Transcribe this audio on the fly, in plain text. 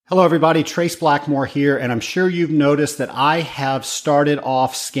Hello, everybody. Trace Blackmore here, and I'm sure you've noticed that I have started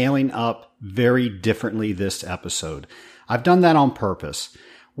off scaling up very differently this episode. I've done that on purpose.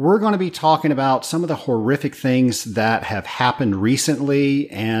 We're going to be talking about some of the horrific things that have happened recently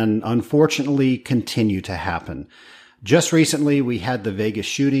and unfortunately continue to happen. Just recently, we had the Vegas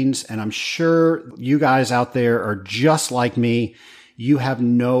shootings, and I'm sure you guys out there are just like me. You have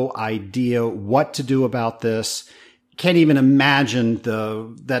no idea what to do about this. Can't even imagine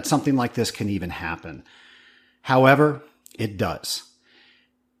that something like this can even happen. However, it does.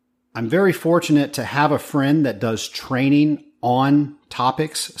 I'm very fortunate to have a friend that does training on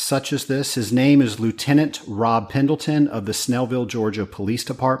topics such as this. His name is Lieutenant Rob Pendleton of the Snellville, Georgia Police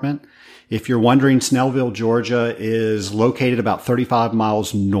Department. If you're wondering, Snellville, Georgia is located about 35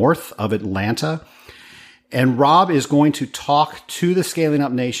 miles north of Atlanta. And Rob is going to talk to the Scaling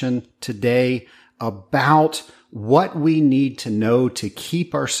Up Nation today about what we need to know to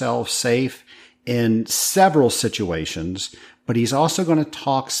keep ourselves safe in several situations, but he's also going to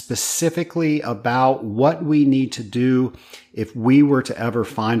talk specifically about what we need to do if we were to ever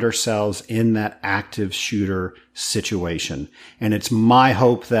find ourselves in that active shooter situation. And it's my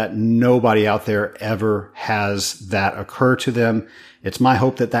hope that nobody out there ever has that occur to them. It's my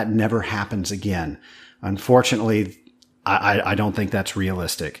hope that that never happens again. Unfortunately, I don't think that's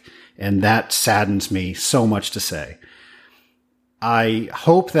realistic. And that saddens me so much to say. I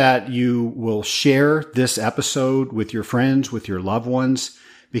hope that you will share this episode with your friends, with your loved ones,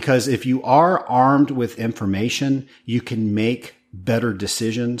 because if you are armed with information, you can make better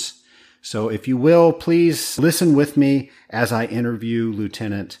decisions. So if you will, please listen with me as I interview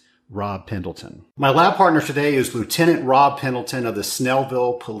Lieutenant Rob Pendleton. My lab partner today is Lieutenant Rob Pendleton of the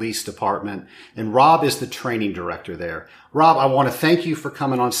Snellville Police Department, and Rob is the training director there. Rob, I want to thank you for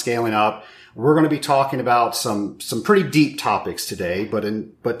coming on Scaling Up. We're going to be talking about some pretty deep topics today,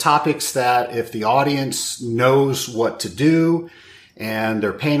 but topics that if the audience knows what to do and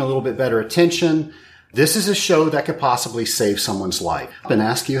they're paying a little bit better attention, this is a show that could possibly save someone's life. And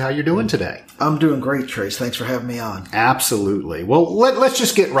ask you how you're doing today. I'm doing great, Trace. Thanks for having me on. Absolutely. Well, let's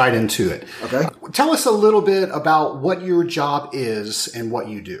just get right into it. Okay. Tell us a little bit about what your job is and what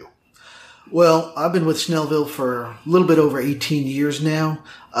you do. Well, I've been with Snellville for a little bit over 18 years now.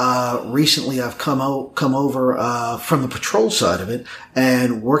 Recently, I've come over from the patrol side of it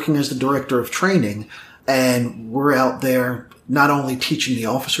and working as the director of training. And we're out there not only teaching the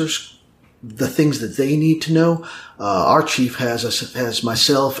officers the things that they need to know. Our chief has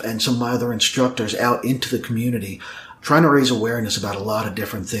myself and some of my other instructors out into the community trying to raise awareness about a lot of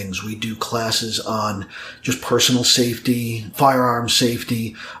different things. We do classes on just personal safety, firearm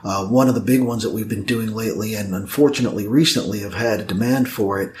safety. One of the big ones that we've been doing lately, and unfortunately recently have had a demand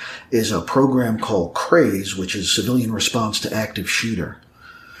for it, is a program called CRAZE, which is Civilian Response to Active Shooter.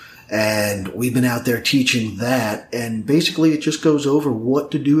 And we've been out there teaching that, and basically it just goes over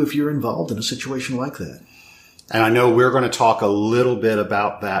what to do if you're involved in a situation like that. And I know we're going to talk a little bit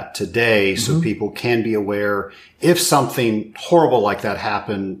about that today so people can be aware if something horrible like that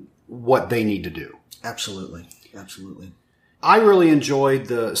happened, what they need to do. Absolutely. Absolutely. I really enjoyed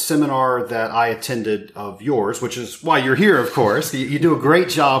the seminar that I attended of yours, which is why you're here, of course. You do a great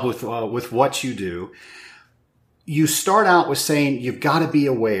job with what you do. You start out with saying you've got to be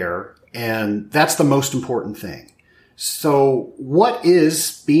aware, and that's the most important thing. So what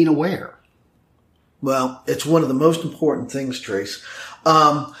is being aware? Well, it's one of the most important things, Trace.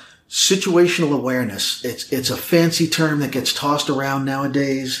 Situational awareness. It's a fancy term that gets tossed around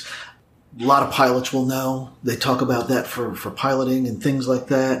nowadays. A lot of pilots will know. They talk about that for piloting and things like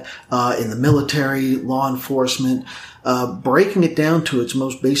that. In the military, law enforcement, breaking it down to its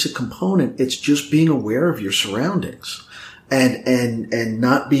most basic component, it's just being aware of your surroundings and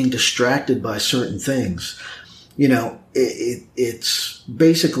not being distracted by certain things. You know, it's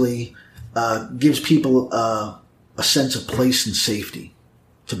basically gives people a sense of place and safety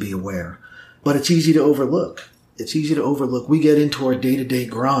to be aware. But it's easy to overlook. We get into our day-to-day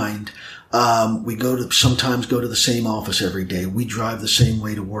grind. We sometimes go to the same office every day. We drive the same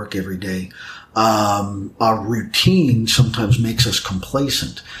way to work every day. Our routine sometimes makes us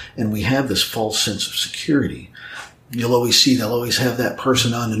complacent, and we have this false sense of security. You'll always see they'll always have that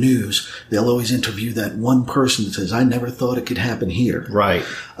person on the news. They'll always interview that one person that says, I never thought it could happen here. Right.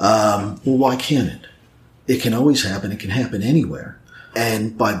 Well, why can't it? It can always happen. It can happen anywhere.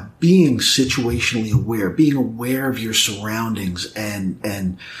 And by being situationally aware, being aware of your surroundings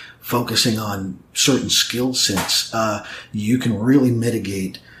and focusing on certain skill sets, you can really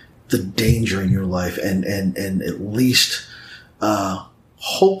mitigate the danger in your life and at least,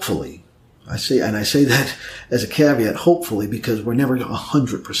 hopefully I say that as a caveat, hopefully, because we're never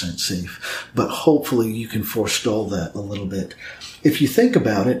 100% safe, but hopefully you can forestall that a little bit. If you think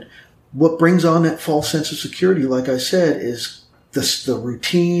about it, what brings on that false sense of security, like I said, is the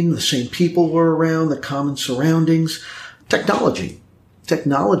routine, the same people we're around, the common surroundings, technology,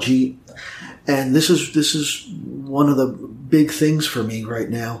 and this is one of the big things for me right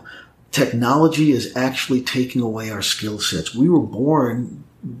now. Technology is actually taking away our skill sets. We were born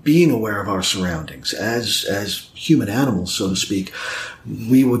being aware of our surroundings as human animals, so to speak.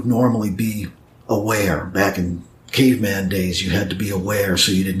 We would normally be aware. Back in caveman days, you had to be aware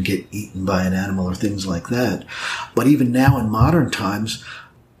so you didn't get eaten by an animal or things like that. But even now in modern times,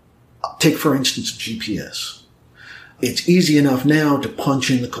 take for instance GPS. It's easy enough now to punch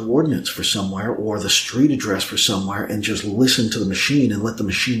in the coordinates for somewhere or the street address for somewhere and just listen to the machine and let the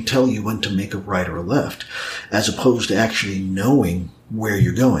machine tell you when to make a right or a left, as opposed to actually knowing where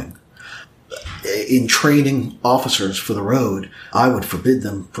you're going. In training officers for the road, I would forbid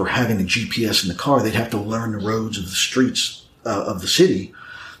them for having a GPS in the car. They'd have to learn the roads of the streets of the city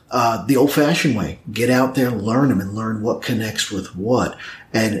the old-fashioned way. Get out there, learn them, and learn what connects with what.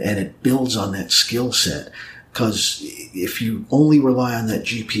 And it builds on that skill set. Because if you only rely on that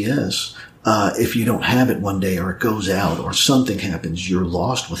GPS, if you don't have it one day or it goes out or something happens, you're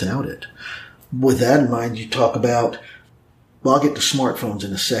lost without it. With that in mind, you talk about, well, I'll get to smartphones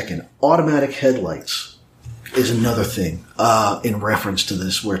in a second. Automatic headlights is another thing in reference to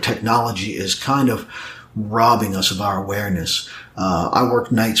this, where technology is kind of robbing us of our awareness. I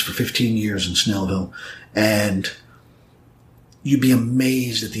worked nights for 15 years in Snellville, and you'd be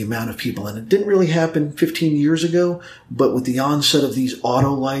amazed at the amount of people. And it didn't really happen 15 years ago, but with the onset of these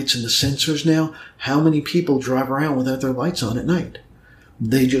auto lights and the sensors now, how many people drive around without their lights on at night?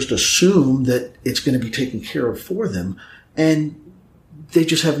 They just assume that it's going to be taken care of for them, and they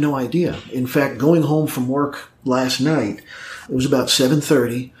just have no idea. In fact, going home from work last night, it was about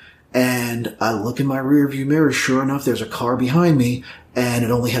 7:30, and I look in my rearview mirror. Sure enough, there's a car behind me, and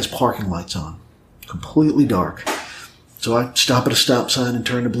it only has parking lights on. Completely dark. So I stop at a stop sign and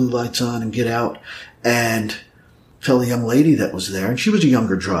turn the blue lights on and get out and tell the young lady that was there, and she was a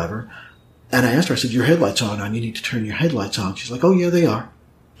younger driver, and I asked her, I said, your headlights aren't on. You need to turn your headlights on. She's like, oh, yeah, they are.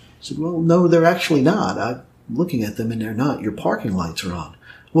 I said, well, no, they're actually not. I'm looking at them, and they're not. Your parking lights are on.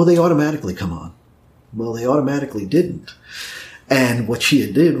 Well, they automatically come on. Well, they automatically didn't. And what she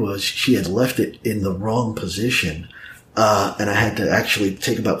had did was she had left it in the wrong position. And I had to actually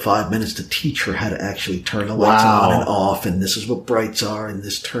take about 5 minutes to teach her how to actually turn the lights on and off. And this is what brights are. And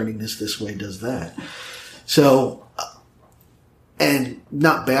this turning this way does that. So, and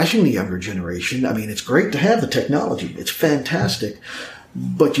not bashing the younger generation. I mean, it's great to have the technology. It's fantastic.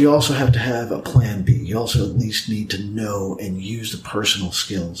 But you also have to have a plan B. You also at least need to know and use the personal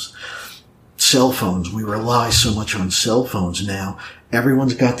skills. Cell phones. We rely so much on cell phones now.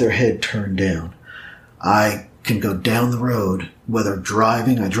 Everyone's got their head turned down. I can go down the road, whether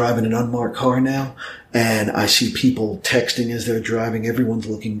driving. I drive in an unmarked car now, and I see people texting as they're driving. Everyone's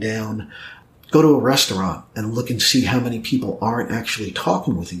looking down. Go to a restaurant and look and see how many people aren't actually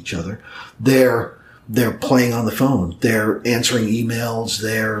talking with each other. They're playing on the phone. They're answering emails.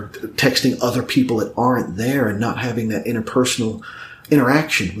 They're texting other people that aren't there and not having that interpersonal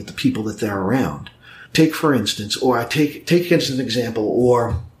interaction with the people that they're around. Take, for instance, or I take as an example,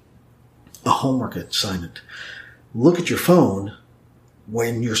 or a homework assignment. Look at your phone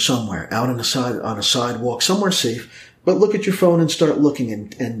when you're somewhere, out on a sidewalk, somewhere safe, but look at your phone and start looking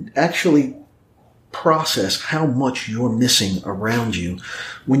and actually process how much you're missing around you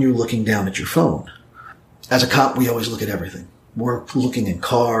when you're looking down at your phone. As a cop, we always look at everything. We're looking in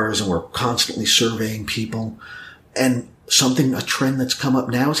cars and we're constantly surveying people. And a trend that's come up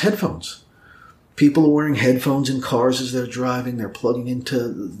now is headphones. People are wearing headphones in cars as they're driving. They're plugging into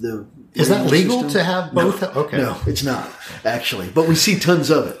the... Is that legal system. to have both? No, okay. No, it's not, actually. But we see tons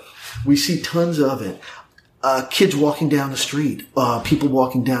of it. Kids walking down the street. People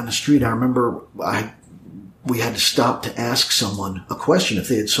walking down the street. I remember we had to stop to ask someone a question if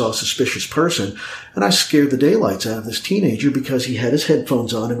they had saw a suspicious person. And I scared the daylights out of this teenager because he had his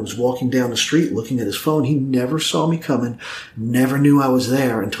headphones on and was walking down the street looking at his phone. He never saw me coming, never knew I was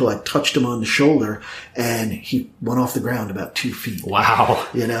there until I touched him on the shoulder, and he went off the ground about 2 feet. Wow.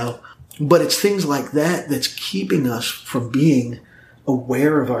 You know? But it's things like that that's keeping us from being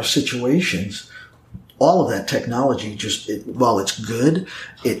aware of our situations. All of that technology while it's good,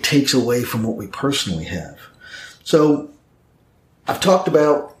 it takes away from what we personally have. So I've talked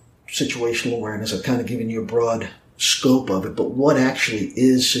about situational awareness. I've kind of given you a broad scope of it, but what actually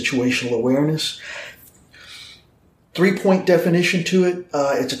is situational awareness? 3-point definition to it.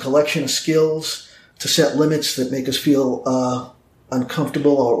 It's a collection of skills to set limits that make us feel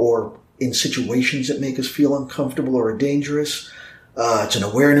uncomfortable or in situations that make us feel uncomfortable or dangerous. It's an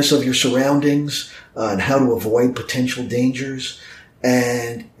awareness of your surroundings and how to avoid potential dangers.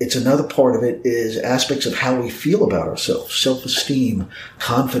 And it's another part of it is aspects of how we feel about ourselves, self-esteem,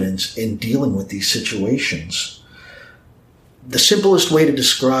 confidence in dealing with these situations. The simplest way to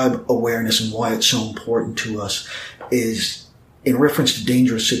describe awareness and why it's so important to us is in reference to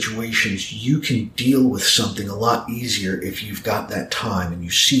dangerous situations. You can deal with something a lot easier if you've got that time and you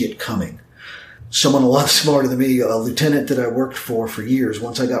see it coming. Someone a lot smarter than me, a lieutenant that I worked for years,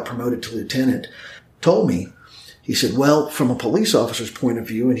 once I got promoted to lieutenant, told me, he said, well, from a police officer's point of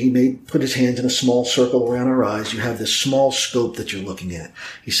view, and he put his hands in a small circle around our eyes, you have this small scope that you're looking at.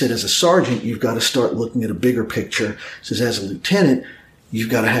 He said, as a sergeant, you've got to start looking at a bigger picture. He says, as a lieutenant, you've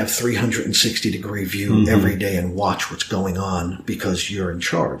got to have 360-degree view every day and watch what's going on because you're in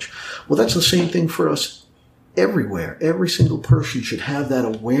charge. Well, that's the same thing for us everywhere. Every single person should have that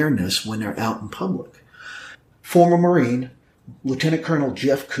awareness when they're out in public. Former Marine, Lieutenant Colonel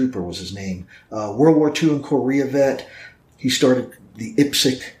Jeff Cooper was his name. World War II and Korea vet. He started the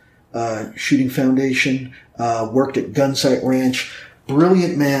IPSC Shooting Foundation, worked at Gunsight Ranch.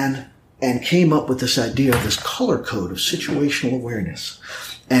 Brilliant man, and came up with this idea of this color code of situational awareness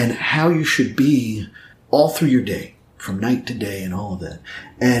and how you should be all through your day, from night to day and all of that.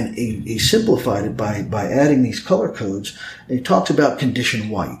 And he simplified it by adding these color codes. And he talks about condition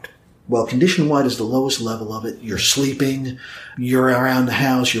white. Well, condition white is the lowest level of it. You're sleeping, you're around the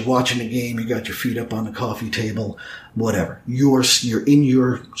house, you're watching a game, you got your feet up on the coffee table, whatever. You're in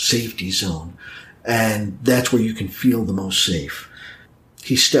your safety zone. And that's where you can feel the most safe.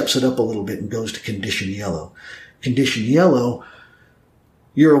 He steps it up a little bit and goes to condition yellow. Condition yellow,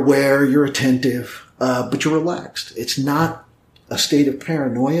 you're aware, you're attentive, but you're relaxed. It's not a state of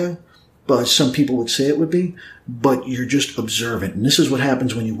paranoia, but some people would say it would be, but you're just observant. And this is what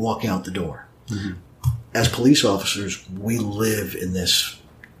happens when you walk out the door. Mm-hmm. As police officers, we live in this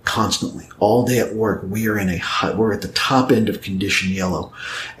constantly. All day at work, we're at the top end of condition yellow,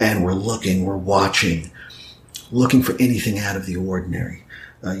 and we're looking, we're watching, looking for anything out of the ordinary.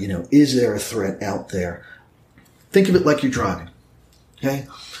 Is there a threat out there? Think of it like you're driving. Okay?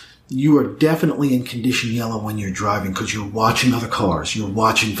 You are definitely in condition yellow when you're driving because you're watching other cars. You're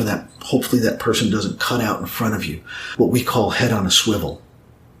watching for that. Hopefully that person doesn't cut out in front of you. What we call head on a swivel.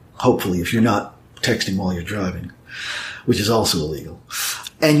 Hopefully, if you're not texting while you're driving, which is also illegal.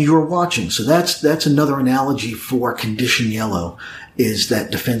 And you're watching. So that's another analogy for condition yellow, is that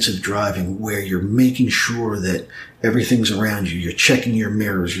defensive driving where you're making sure that everything's around you. You're checking your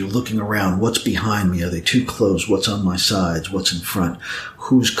mirrors. You're looking around. What's behind me? Are they too close? What's on my sides? What's in front?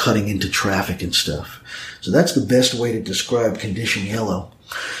 Who's cutting into traffic and stuff? So that's the best way to describe condition yellow.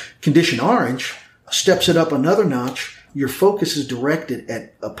 Condition orange steps it up another notch. Your focus is directed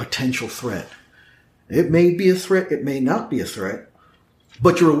at a potential threat. It may be a threat. It may not be a threat,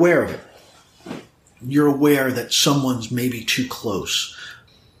 but you're aware of it. You're aware that someone's maybe too close.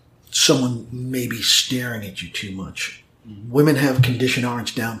 Someone may be staring at you too much. Women have condition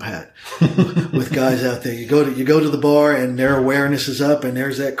orange down pat with guys out there. You go to the bar and their awareness is up and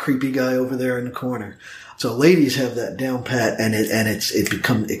there's that creepy guy over there in the corner. So ladies have that down pat and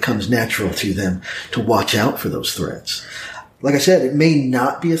it comes natural to them to watch out for those threats. Like I said, it may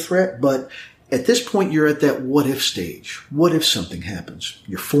not be a threat, but at this point, you're at that what if stage. What if something happens?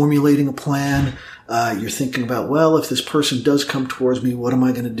 You're formulating a plan. You're thinking about, well, if this person does come towards me, what am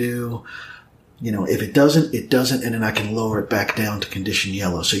I going to do? If it doesn't, it doesn't, and then I can lower it back down to condition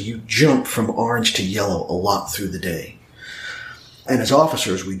yellow. So you jump from orange to yellow a lot through the day. And as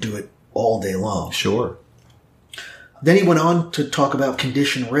officers, we do it all day long. Sure. Then he went on to talk about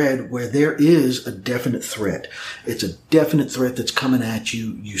condition red, where there is a definite threat. It's a definite threat that's coming at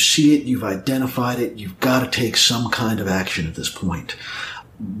you. You see it. You've identified it. You've got to take some kind of action at this point.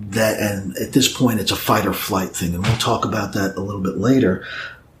 And at this point, it's a fight or flight thing. And we'll talk about that a little bit later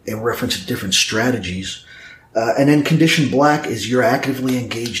in reference to different strategies. And then condition black is you're actively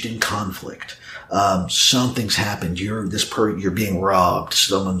engaged in conflict. Something's happened. You're being robbed.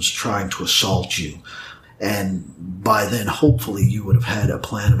 Someone's trying to assault you. And by then, hopefully, you would have had a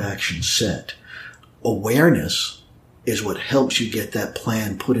plan of action set. Awareness is what helps you get that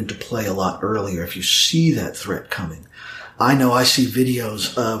plan put into play a lot earlier if you see that threat coming. I know I see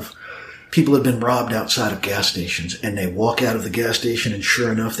videos of people have been robbed outside of gas stations, and they walk out of the gas station, and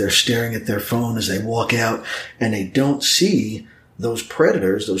sure enough, they're staring at their phone as they walk out, and they don't see those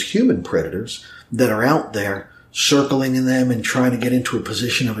predators, those human predators that are out there circling in them and trying to get into a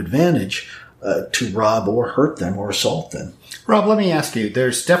position of advantage. to rob or hurt them or assault them. Rob, let me ask you,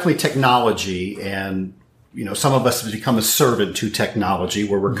 there's definitely technology, and some of us have become a servant to technology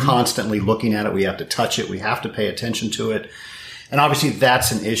where we're constantly looking at it. We have to touch it. We have to pay attention to it. And obviously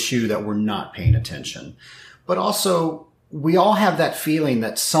that's an issue that we're not paying attention. But also we all have that feeling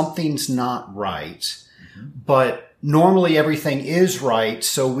that something's not right, but normally everything is right.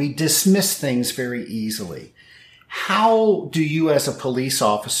 So we dismiss things very easily. How do you as a police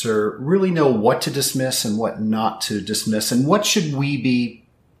officer really know what to dismiss and what not to dismiss? And what should we be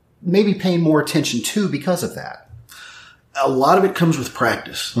maybe paying more attention to because of that? A lot of it comes with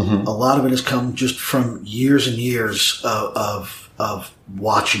practice. A lot of it has come just from years and years of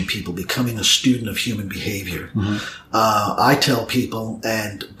watching people, becoming a student of human behavior. I tell people,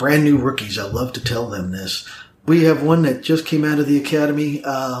 and brand new rookies, I love to tell them this. We have one that just came out of the academy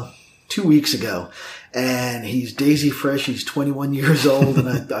 2 weeks ago, and he's daisy fresh. He's 21 years old,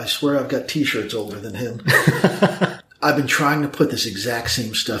 and I swear I've got T-shirts older than him. I've been trying to put this exact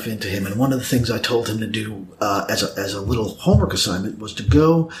same stuff into him, and one of the things I told him to do as a little homework assignment was to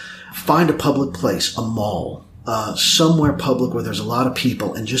go find a public place, a mall, somewhere public where there's a lot of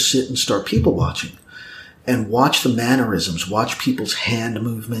people, and just sit and start people watching and watch the mannerisms, watch people's hand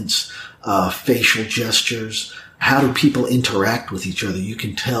movements, facial gestures. How do people interact with each other? You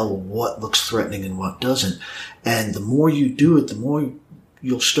can tell what looks threatening and what doesn't. And the more you do it, the more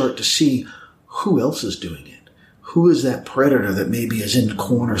you'll start to see who else is doing it. Who is that predator that maybe is in the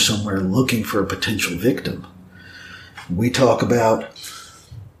corner somewhere looking for a potential victim? We talk about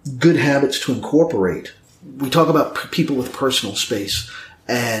good habits to incorporate. We talk about people with personal space,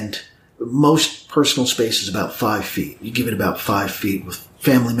 and most personal space is about 5 feet. You give it about 5 feet, with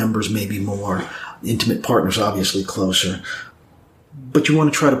family members maybe more, intimate partners obviously closer. But you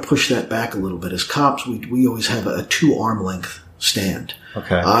want to try to push that back a little bit. As cops, we always have a 2 arm length stand.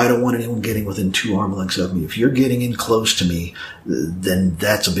 Okay. I don't want anyone getting within 2 arm lengths of me. If you're getting in close to me, then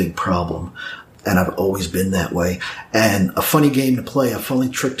that's a big problem. And I've always been that way. And a funny game to play, a funny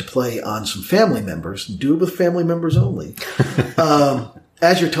trick to play on some family members, do it with family members only.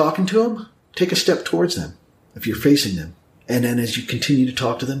 As you're talking to them, take a step towards them if you're facing them. And then as you continue to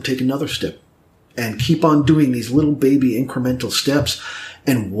talk to them, take another step. And keep on doing these little baby incremental steps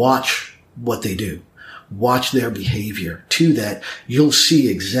and watch what they do. Watch their behavior. To that, you'll see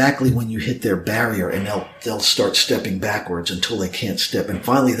exactly when you hit their barrier, and they'll start stepping backwards until they can't step. And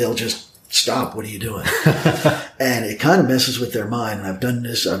finally, they'll just stop. What are you doing? And it kind of messes with their mind. And I've done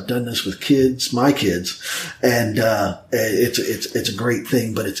this with kids, my kids, and it's a great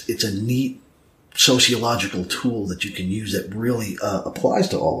thing. But it's a neat sociological tool that you can use that really applies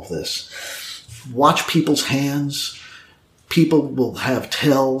to all of this. Watch people's hands. People will have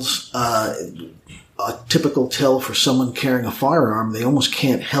tells. A typical tell for someone carrying a firearm, they almost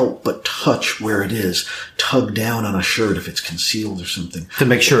can't help but touch where it is, tug down on a shirt if it's concealed or something. To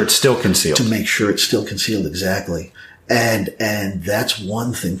make sure it's still concealed. To make sure it's still concealed, exactly. And that's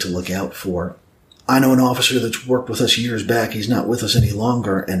one thing to look out for. I know an officer that's worked with us years back. He's not with us any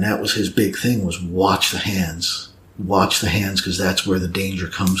longer, and that was his big thing, was watch the hands. Watch the hands, because that's where the danger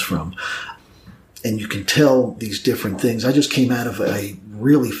comes from. And you can tell these different things. I just came out of a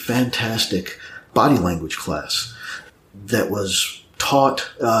really fantastic body language class that was taught.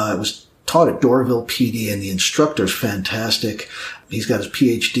 It was taught at Doraville PD, and the instructor's fantastic. He's got his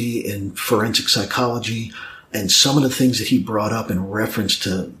PhD in forensic psychology, and some of the things that he brought up in reference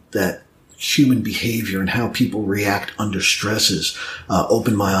to that human behavior and how people react under stresses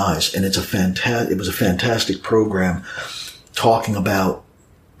opened my eyes. And it was a fantastic program talking about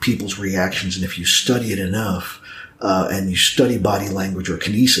people's reactions. And if you study it enough, and you study body language or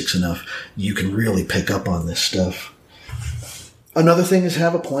kinesics enough, you can really pick up on this stuff. Another thing is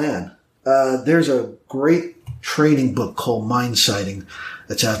have a plan. There's a great training book called Mind Sighting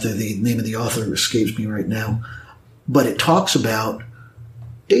that's out there. The name of the author escapes me right now. But it talks about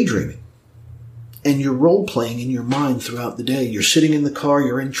daydreaming and you're role-playing in your mind throughout the day. You're sitting in the car,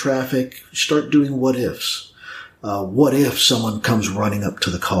 you're in traffic, start doing what-ifs. What if someone comes running up to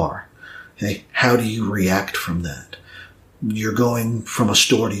the car? Okay, how do you react from that? You're going from a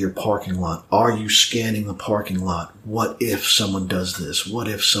store to your parking lot. Are you scanning the parking lot? What if someone does this? What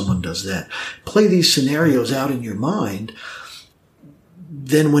if someone does that? Play these scenarios out in your mind.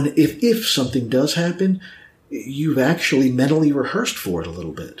 Then if something does happen, you've actually mentally rehearsed for it a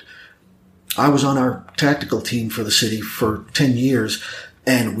little bit. I was on our tactical team for the city for 10 years.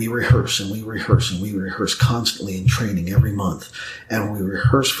 And we rehearse and we rehearse and we rehearse constantly in training every month. And we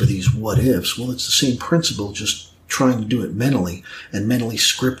rehearse for these what ifs. Well, it's the same principle, just trying to do it mentally and mentally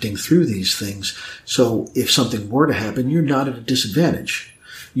scripting through these things. So if something were to happen, you're not at a disadvantage.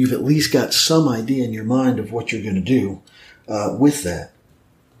 you've at least got some idea in your mind of what you're going to do with that.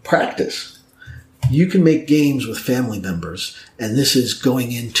 Practice. You can make games with family members, and this is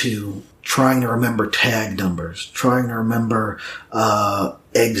going into trying to remember tag numbers, trying to remember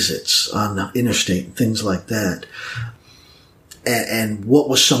exits on the interstate, things like that. And what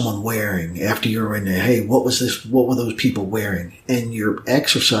was someone wearing after you were in there? Hey, what was this? What were those people wearing? And you're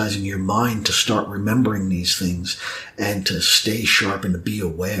exercising your mind to start remembering these things and to stay sharp and to be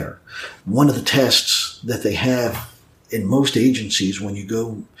aware. One of the tests that they have in most agencies when you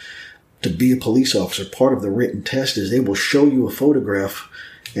go to be a police officer, part of the written test is they will show you a photograph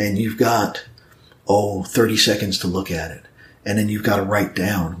and you've got, 30 seconds to look at it. And then you've got to write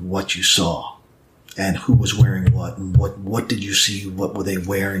down what you saw and who was wearing what and what did you see, what were they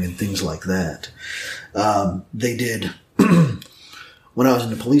wearing and things like that. They did, when I was in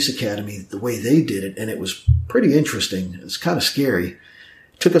the police academy, the way they did it, and it was pretty interesting. It's kind of scary.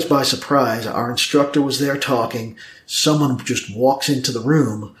 Took us by surprise. Our instructor was there talking. Someone just walks into the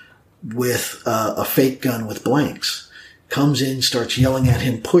room with a fake gun with blanks. Comes in, starts yelling at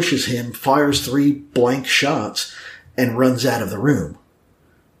him, pushes him, fires 3 blank shots, and runs out of the room.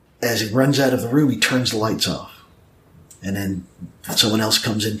 As he runs out of the room, he turns the lights off. And then someone else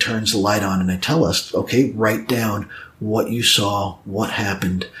comes in, turns the light on, and they tell us, okay, write down what you saw, what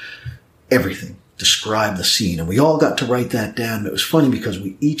happened, everything. Describe the scene. And we all got to write that down. It was funny because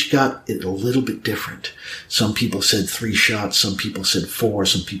we each got it a little bit different. Some people said 3 shots. Some people said 4.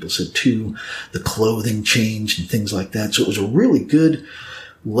 Some people said 2. The clothing changed and things like that. So it was a really good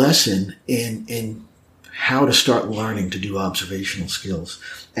lesson in how to start learning to do observational skills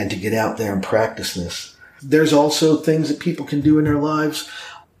and to get out there and practice this. There's also things that people can do in their lives.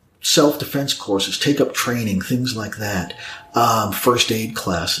 Self-defense courses, take up training, things like that. First aid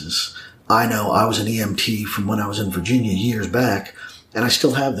classes. I know I was an EMT from when I was in Virginia years back, and I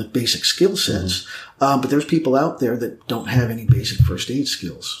still have the basic skill sets. But there's people out there that don't have any basic first aid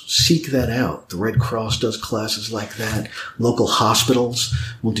skills. Seek that out. The Red Cross does classes like that. Local hospitals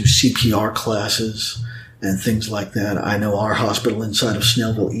will do CPR classes and things like that. I know our hospital inside of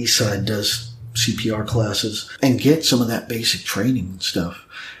Snellville Eastside does CPR classes, and get some of that basic training and stuff.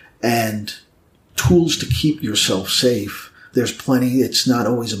 And tools to keep yourself safe. There's plenty. It's not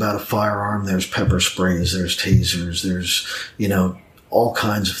always about a firearm. There's pepper sprays. There's tasers. There's, all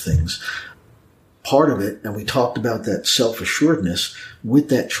kinds of things. Part of it, and we talked about that self-assuredness, with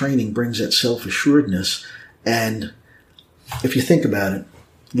that training brings that self-assuredness. And if you think about it,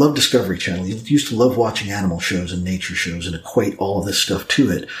 love Discovery Channel. You used to love watching animal shows and nature shows and equate all of this stuff to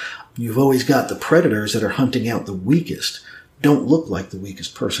it. You've always got the predators that are hunting out the weakest. Don't look like the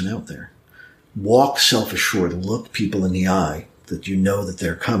weakest person out there. Walk self-assured. Look people in the eye that you know that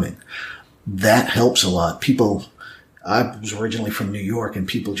they're coming. That helps a lot. I was originally from New York, and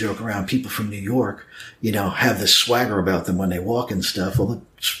people joke around. People from New York, have this swagger about them when they walk and stuff. Well,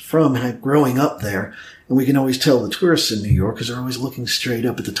 it's from growing up there, and we can always tell the tourists in New York because they're always looking straight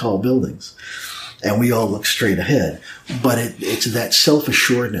up at the tall buildings. And we all look straight ahead. But it's that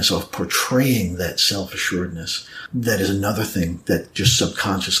self-assuredness of portraying that self-assuredness that is another thing that just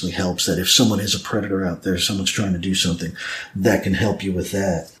subconsciously helps. That if someone is a predator out there, someone's trying to do something, that can help you with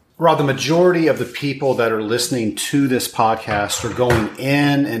that. Rob, the majority of the people that are listening to this podcast are going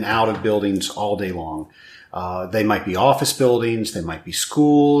in and out of buildings all day long. They might be office buildings, they might be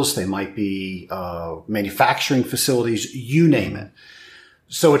schools, they might be manufacturing facilities, you name it.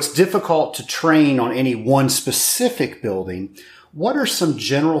 So it's difficult to train on any one specific building. What are some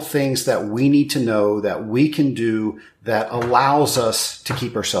general things that we need to know that we can do that allows us to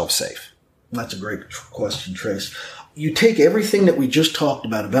keep ourselves safe? That's a great question, Trace. You take everything that we just talked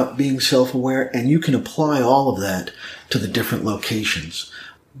about being self-aware, and you can apply all of that to the different locations,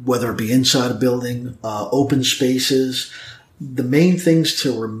 whether it be inside a building, open spaces. The main things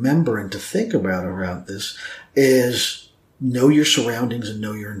to remember and to think about around this is know your surroundings and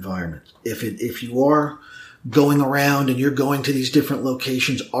know your environment. If you are going around and you're going to these different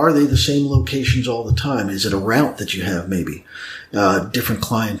locations, are they the same locations all the time? Is it a route that you have maybe? Different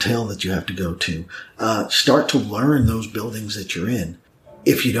clientele that you have to go to? Start to learn those buildings that you're in.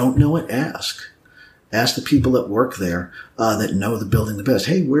 If you don't know it, ask. Ask the people that work there, that know the building the best.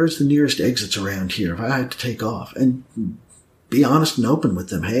 Hey, where's the nearest exits around here if I had to take off? And be honest and open with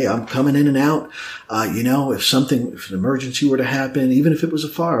them. Hey, I'm coming in and out. If an emergency were to happen, even if it was a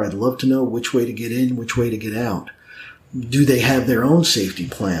fire, I'd love to know which way to get in, which way to get out. Do they have their own safety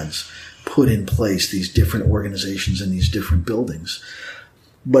plans put in place, these different organizations in these different buildings?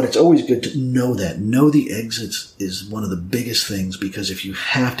 But it's always good to know that. Know the exits is one of the biggest things, because if you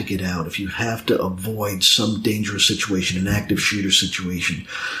have to get out, if you have to avoid some dangerous situation, an active shooter situation,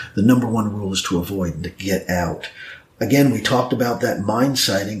 the number one rule is to avoid and to get out. Again, we talked about that mine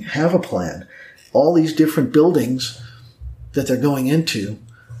sighting. Have a plan. All these different buildings that they're going into,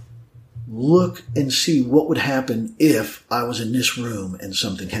 look and see what would happen if I was in this room and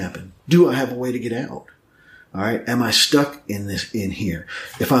something happened. Do I have a way to get out? All right. Am I stuck in here?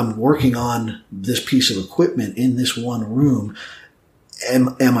 If I'm working on this piece of equipment in this one room,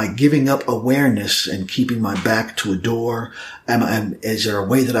 am I giving up awareness and keeping my back to a door? Is there a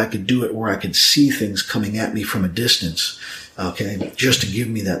way that I could do it where I could see things coming at me from a distance? Okay. Just to give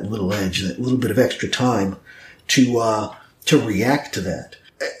me that little edge, that little bit of extra time to react to that.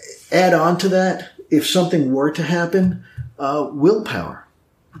 Add on to that, if something were to happen, willpower.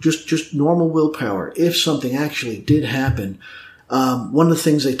 Just normal willpower. If something actually did happen, one of the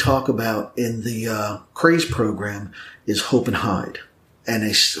things they talk about in the CRAZE program is hope and hide. And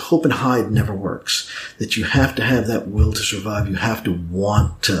hope and hide never works. That you have to have that will to survive. You have to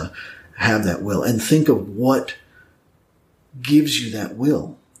want to have that will. And think of what gives you that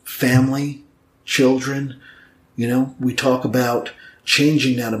will. Family, children. We talk about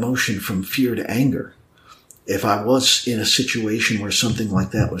changing that emotion from fear to anger. If I was in a situation where something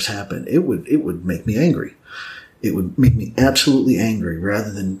like that was happening, it would make me angry. It would make me absolutely angry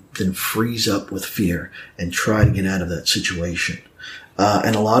rather than freeze up with fear and try to get out of that situation.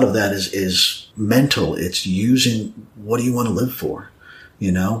 And a lot of that is mental. It's using, what do you want to live for?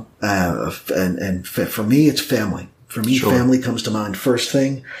 And for me, it's family. For me, sure. Family comes to mind first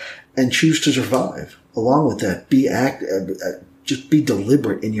thing, and choose to survive. Along with that, just be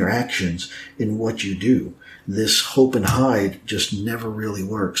deliberate in your actions in what you do. This hope and hide just never really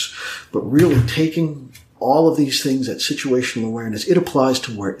works. But really taking all of these things, that situational awareness, it applies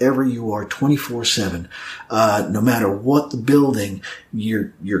to wherever you are 24/7. No matter what the building,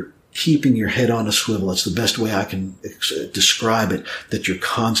 you're keeping your head on a swivel. That's the best way I can describe it, that you're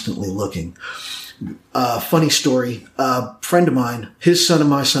constantly looking. Funny story. A friend of mine, his son and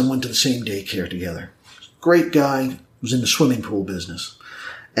my son went to the same daycare together. Great guy, was in the swimming pool business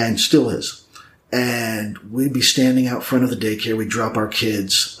and still is. And we'd be standing out front of the daycare. We'd drop our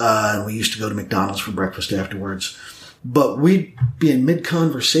kids, and we used to go to McDonald's for breakfast afterwards. But we'd be in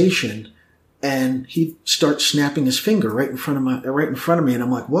mid-conversation, and he'd start snapping his finger right in front of me. And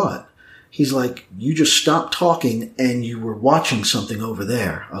I'm like, what? He's like, you just stopped talking and you were watching something over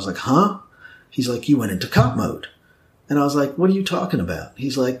there. I was like, huh? He's like, you went into cop mode. And I was like, what are you talking about?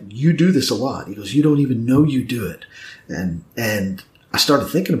 He's like, you do this a lot. He goes, you don't even know you do it. And I started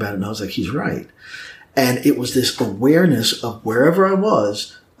thinking about it, and I was like, he's right. And it was this awareness of wherever I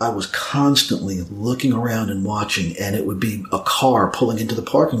was constantly looking around and watching, and it would be a car pulling into the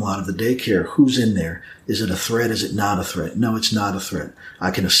parking lot of the daycare. Who's in there? Is it a threat? Is it not a threat? No, it's not a threat.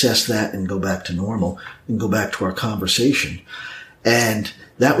 I can assess that and go back to normal and go back to our conversation. And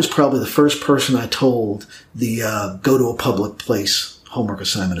that was probably the first person I told the go to a public place homework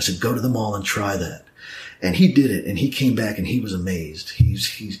assignment. I said, go to the mall and try that. And he did it, and he came back and he was amazed. He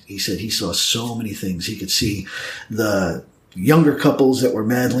said he saw so many things. He could see the younger couples that were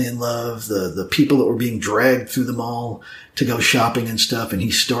madly in love, the people that were being dragged through the mall to go shopping and stuff, and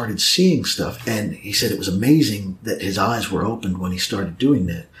he started seeing stuff. And he said it was amazing that his eyes were opened when he started doing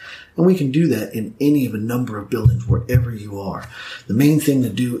that. And we can do that in any of a number of buildings, wherever you are. The main thing to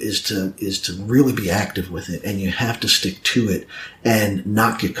do is to really be active with it, and you have to stick to it and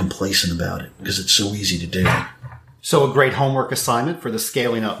not get complacent about it, because it's so easy to do. So a great homework assignment for the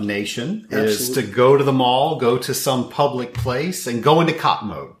Scaling Up Nation is to go to the mall, go to some public place, and go into cop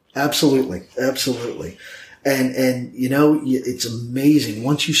mode. Absolutely. Absolutely. And it's amazing.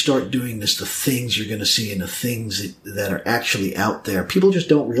 Once you start doing this, the things you're going to see and the things that are actually out there, people just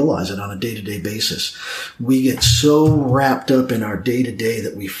don't realize it on a day-to-day basis. We get so wrapped up in our day-to-day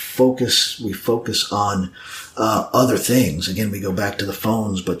that we focus on other things. Again, we go back to the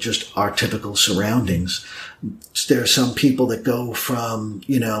phones, but just our typical surroundings. There are some people that go from,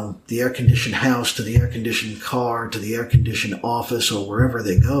 the air-conditioned house to the air-conditioned car to the air-conditioned office or wherever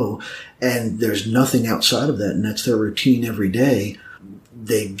they go, and there's nothing outside of that, and that's their routine every day.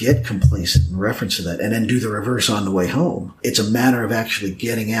 They get complacent in reference to that and then do the reverse on the way home. It's a matter of actually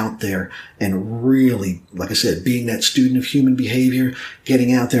getting out there and really, like I said, being that student of human behavior,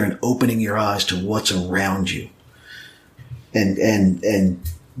 getting out there and opening your eyes to what's around you and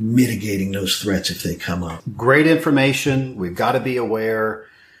mitigating those threats if they come up. Great information. We've got to be aware.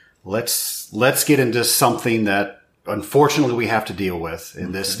 Let's get into something that unfortunately we have to deal with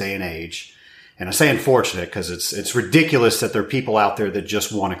in this day and age. And I say unfortunate because it's ridiculous that there are people out there that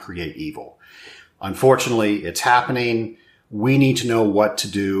just want to create evil. Unfortunately, it's happening. We need to know what to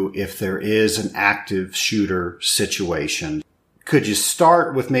do if there is an active shooter situation. Could you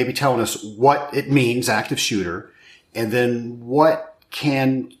start with maybe telling us what it means, active shooter, and then what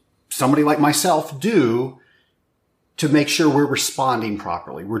can somebody like myself do to make sure we're responding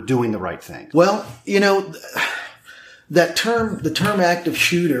properly, we're doing the right thing? Well, the term active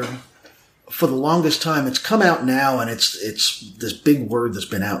shooter, for the longest time, it's come out now, and it's this big word that's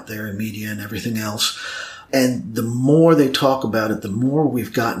been out there in media and everything else. And the more they talk about it, the more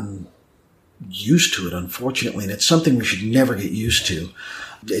we've gotten used to it, unfortunately. And it's something we should never get used to.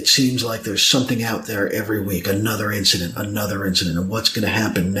 It seems like there's something out there every week, another incident, and what's going to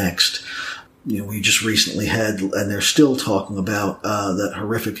happen next. We just recently had, and they're still talking about that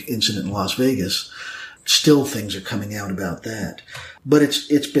horrific incident in Las Vegas. Still things are coming out about that. But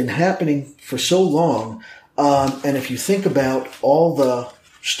it's been happening for so long. And if you think about all the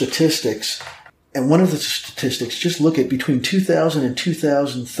statistics, and one of the statistics, just look at between 2000 and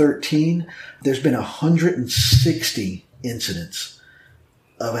 2013, there's been 160 incidents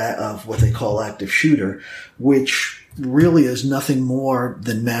of what they call active shooter, which really is nothing more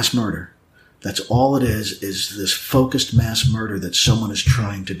than mass murder. That's all it is this focused mass murder that someone is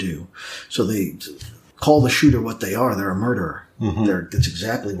trying to do. So they call the shooter what they are. They're a murderer. Mm-hmm. That's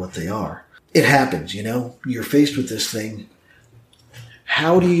exactly what they are. It happens, You're faced with this thing.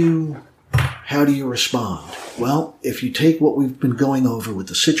 How do you respond? Well, if you take what we've been going over with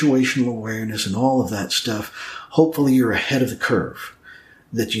the situational awareness and all of that stuff, hopefully you're ahead of the curve,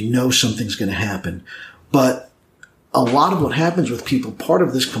 that you know something's going to happen. But a lot of what happens with people, part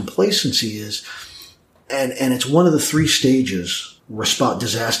of this complacency is, and it's one of the 3 stages,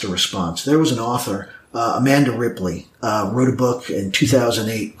 disaster response. There was an author, Amanda Ripley, wrote a book in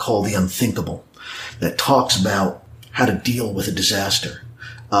 2008 called The Unthinkable that talks about how to deal with a disaster.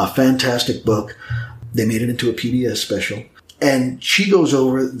 Fantastic book. They made it into a PBS special. And she goes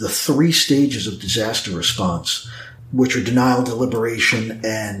over the 3 stages of disaster response, which are denial, deliberation,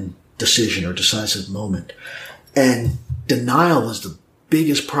 and decision or decisive moment. And denial is the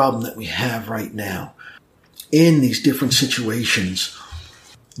biggest problem that we have right now. In these different situations,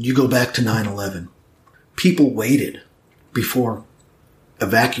 you go back to 9/11. People waited before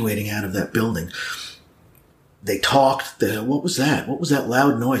evacuating out of that building. They talked. What was that? What was that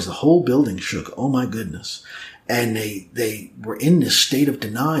loud noise? The whole building shook. Oh my goodness. And they were in this state of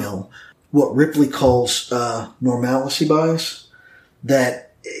denial, what Ripley calls normalcy bias, that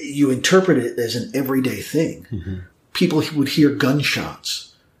you interpret it as an everyday thing. Mm-hmm. People would hear gunshots.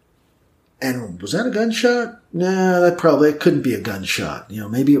 And was that a gunshot? Nah, it couldn't be a gunshot.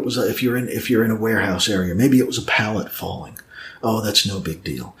 Maybe it was if you're in a warehouse area, maybe it was a pallet falling. Oh, that's no big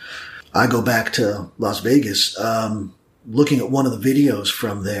deal. I go back to Las Vegas, looking at one of the videos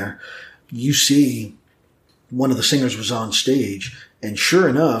from there. You see one of the singers was on stage, and sure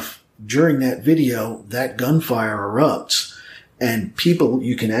enough, during that video, that gunfire erupts. And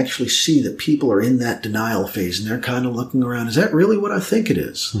you can actually see that people are in that denial phase, and they're kind of looking around. Is that really what I think it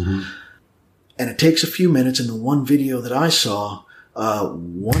is? Mm-hmm. And it takes a few minutes. In the one video that I saw,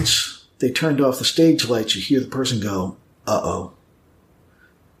 once they turned off the stage lights, you hear the person go, uh-oh.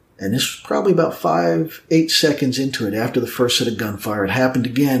 And this was probably about 5-8 seconds into it, after the first set of gunfire. It happened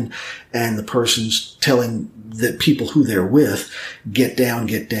again, and the person's telling the people who they're with, get down,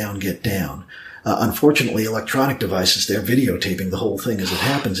 get down, get down. Unfortunately, electronic devices, they're videotaping the whole thing as it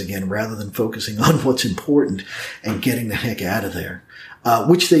happens again, rather than focusing on what's important and getting the heck out of there.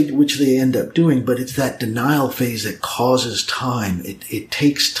 Which they end up doing, but it's that denial phase that causes time. It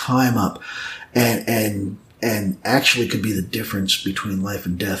takes time up, and actually could be the difference between life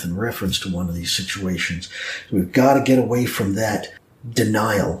and death in reference to one of these situations. So we've got to get away from that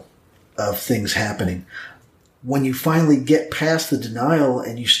denial of things happening. When you finally get past the denial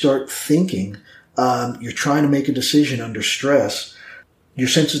and you start thinking, you're trying to make a decision under stress, your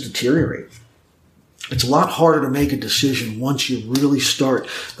senses deteriorate. It's a lot harder to make a decision once you really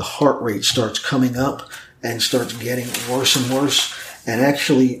the heart rate starts coming up and starts getting worse and worse. And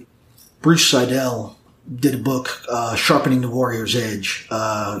actually, Bruce Seidel did a book, Sharpening the Warrior's Edge.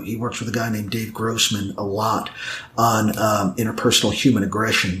 He works with a guy named Dave Grossman a lot on interpersonal human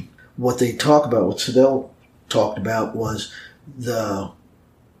aggression. What Seidel talked about was the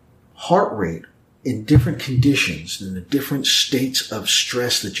heart rate in different conditions and the different states of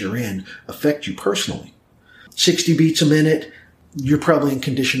stress that you're in affect you personally. 60 beats a minute, you're probably in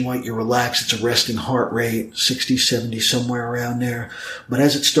condition white, you're relaxed, it's a resting heart rate, 60, 70, somewhere around there. But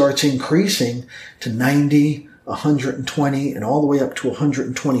as it starts increasing to 90, 120, and all the way up to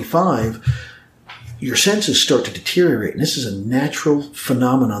 125, your senses start to deteriorate. And this is a natural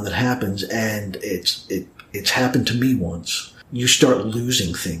phenomenon that happens, and it's happened to me once. You start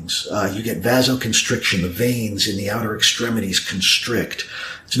losing things. You get vasoconstriction. The veins in the outer extremities constrict.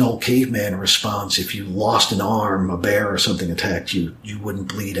 It's an old caveman response. If you lost an arm, a bear or something attacked you, you wouldn't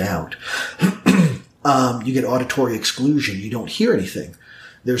bleed out. You get auditory exclusion. You don't hear anything.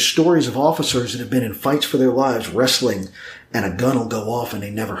 There's stories of officers that have been in fights for their lives, wrestling, and a gun will go off and they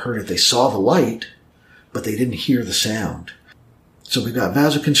never heard it. They saw the light, but they didn't hear the sound. So we've got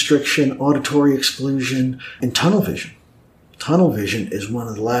vasoconstriction, auditory exclusion, and tunnel vision. Tunnel vision is one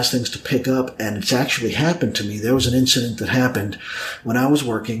of the last things to pick up, and it's actually happened to me. There was an incident that happened when I was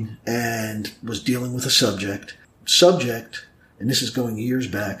working and was dealing with a subject, and this is going years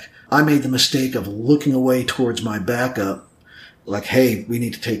back. I made the mistake of looking away towards my backup, like, hey, we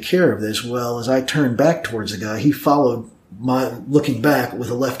need to take care of this. Well, as I turned back towards the guy, he followed my looking back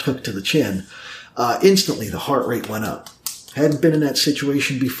with a left hook to the chin. Instantly, the heart rate went up. Hadn't been in that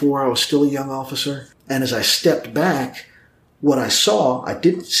situation before. I was still a young officer. And as I stepped back, what I saw, I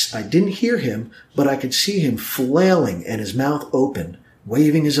didn't hear him, but I could see him flailing and his mouth open,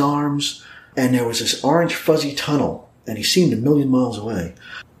 waving his arms. And there was this orange fuzzy tunnel, and he seemed a million miles away.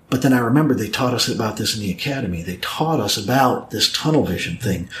 But then I remembered they taught us about this in the academy. They taught us about this tunnel vision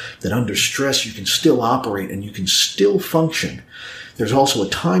thing, that under stress you can still operate and you can still function. There's also a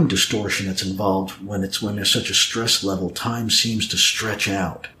time distortion that's involved when there's such a stress level. Time seems to stretch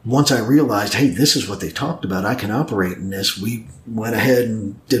out. Once I realized, hey, this is what they talked about, I can operate in this, we went ahead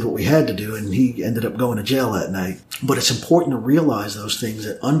and did what we had to do, and he ended up going to jail that night. But it's important to realize those things,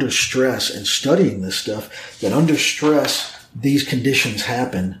 that under stress, and studying this stuff, that under stress, these conditions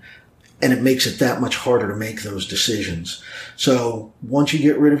happen, and it makes it that much harder to make those decisions. So once you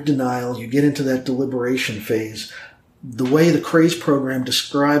get rid of denial, you get into that deliberation phase. The way the CRAZE program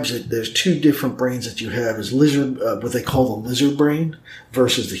describes it, there's two different brains that you have, is what they call the lizard brain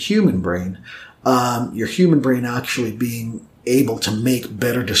versus the human brain. Your human brain actually being able to make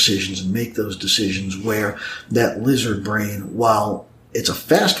better decisions and make those decisions, where that lizard brain, while it's a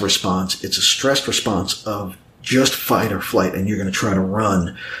fast response, it's a stressed response of just fight or flight, and you're going to try to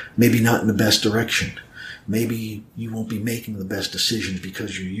run, maybe not in the best direction. Maybe you won't be making the best decisions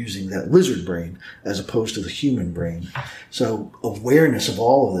because you're using that lizard brain as opposed to the human brain. So awareness of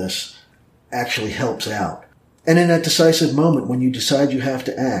all of this actually helps out. And in that decisive moment, when you decide you have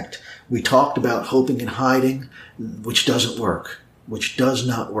to act, we talked about hoping and hiding, which doesn't work, which does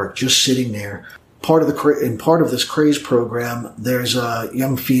not work. Just sitting there. Part of this CRAZE program, there's a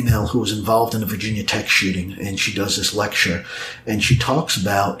young female who was involved in a Virginia Tech shooting, and she does this lecture, and she talks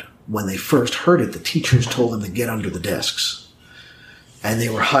about when they first heard it, the teachers told them to get under the desks, and they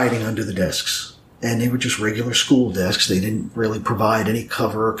were hiding under the desks, and they were just regular school desks. They didn't really provide any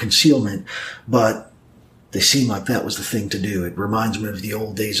cover or concealment, but they seemed like that was the thing to do. It reminds me of the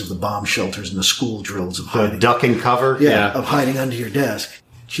old days of the bomb shelters and the school drills of hiding. Duck and cover? Yeah, of hiding under your desk.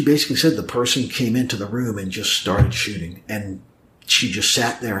 She basically said the person came into the room and just started shooting, and she just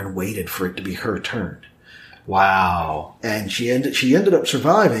sat there and waited for it to be her turn. Wow. And she ended up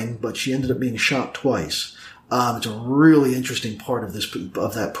surviving, but she ended up being shot twice. It's a really interesting part of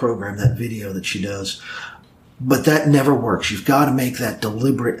that program, that video that she does. But that never works. You've got to make that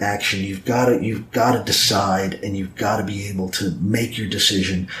deliberate action. You've got to decide, and you've got to be able to make your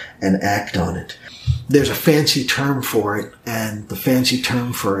decision and act on it. There's a fancy term for it, and the fancy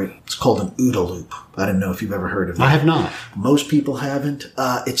term for it is called an OODA loop. I don't know if you've ever heard of it. I have not. Most people haven't.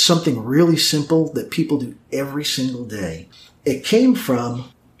 It's something really simple that people do every single day. It came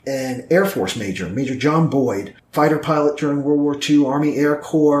from an Air Force major, Major John Boyd, fighter pilot during World War II, Army Air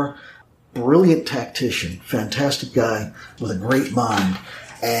Corps, brilliant tactician, fantastic guy with a great mind.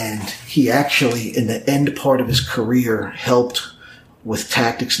 And he actually, in the end part of his career, helped with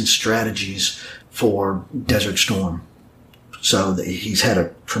tactics and strategies for Desert Storm. So he's had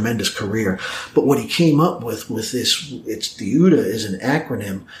a tremendous career. But what he came up with this, the OODA is an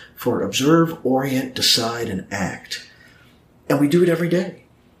acronym for Observe, Orient, Decide, and Act. And we do it every day.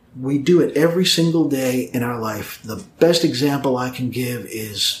 We do it every single day in our life. The best example I can give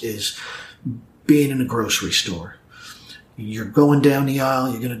is being in a grocery store. You're going down the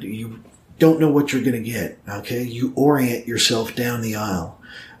aisle, you don't know what you're going to get, okay? You orient yourself down the aisle.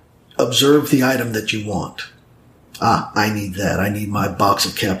 Observe the item that you want. I need that. I need my box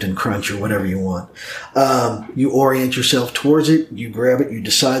of Captain Crunch or whatever you want. You orient yourself towards it, you grab it, you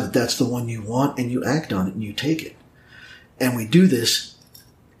decide that that's the one you want, and you act on it and you take it. And we do this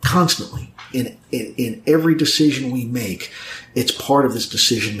constantly. In every decision we make, it's part of this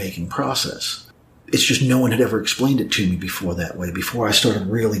decision-making process. It's just no one had ever explained it to me before that way, before I started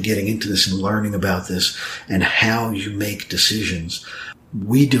really getting into this and learning about this and how you make decisions.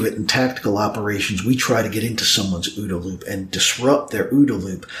 We do it in tactical operations. We try to get into someone's OODA loop and disrupt their OODA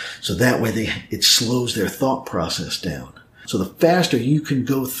loop so that way it slows their thought process down. So the faster you can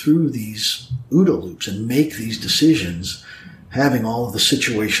go through these OODA loops and make these decisions, having all of the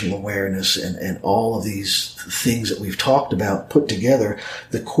situational awareness and all of these things that we've talked about put together,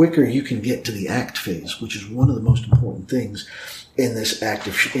 the quicker you can get to the ACT phase, which is one of the most important things in this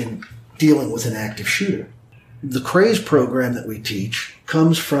in dealing with an active shooter. The CRAZE program that we teach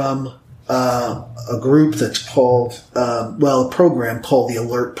comes from a group that's called, a program called the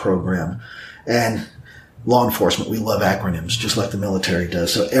ALERT program. And law enforcement, we love acronyms, just like the military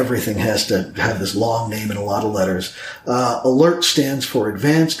does. So everything has to have this long name and a lot of letters. ALERT stands for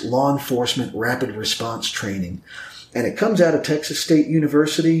Advanced Law Enforcement Rapid Response Training. And it comes out of Texas State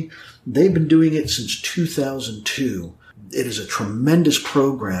University. They've been doing it since 2002. It is a tremendous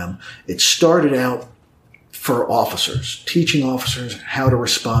program. It started out for officers, teaching officers how to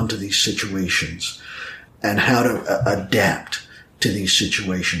respond to these situations and how to adapt to these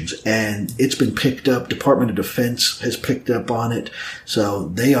situations. And it's been picked up. Department of Defense has picked up on it. So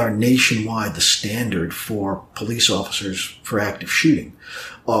they are nationwide the standard for police officers for active shooting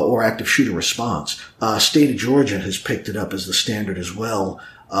or active shooter response. State of Georgia has picked it up as the standard as well.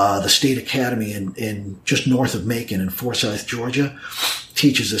 The State Academy in just north of Macon in Forsyth, Georgia,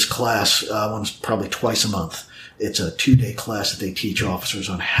 teaches this class probably twice a month. It's a 2-day class that they teach officers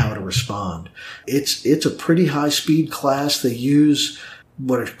on how to respond. It's a pretty high-speed class. They use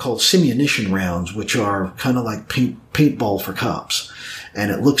what are called simunition rounds, which are kind of like paintball for cops.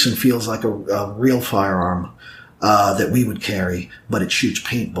 And it looks and feels like a real firearm that we would carry, but it shoots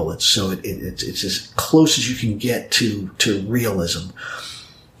paint bullets. So it's as close as you can get to realism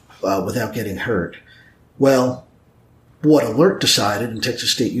without getting hurt. Well, what ALERT decided and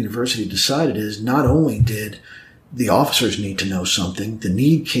Texas State University decided is not only did the officers need to know something, the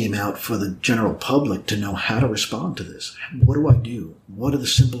need came out for the general public to know how to respond to this. What do I do? What are the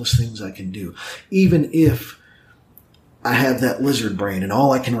simplest things I can do? Even if I have that lizard brain and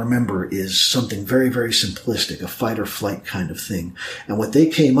all I can remember is something very, very simplistic, a fight or flight kind of thing. And what they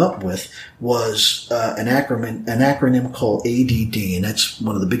came up with was an acronym called ADD, and that's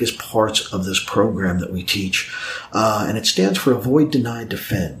one of the biggest parts of this program that we teach. And it stands for Avoid, Deny,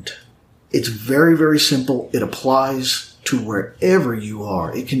 Defend. It's very, very simple. It applies to wherever you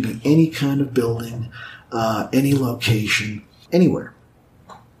are. It can be any kind of building, any location, anywhere.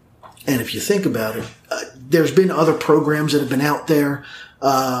 And if you think about it, there's been other programs that have been out there.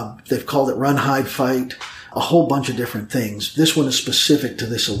 They've called it Run, Hide, Fight, a whole bunch of different things. This one is specific to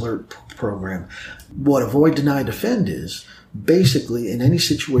this ALERT program. What Avoid, Deny, Defend is, basically in any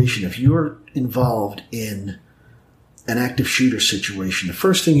situation, if you're involved in an active shooter situation, the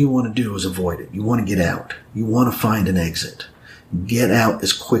first thing you want to do is avoid it. You want to get out. You want to find an exit. Get out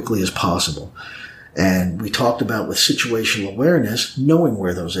as quickly as possible. And we talked about with situational awareness, knowing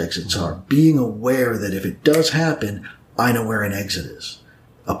where those exits are, being aware that if it does happen, I know where an exit is,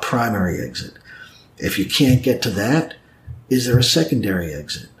 a primary exit. If you can't get to that, is there a secondary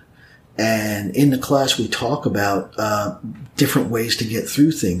exit? And in the class, we talk about different ways to get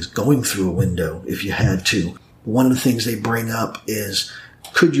through things, going through a window if you had to. One of the things they bring up is,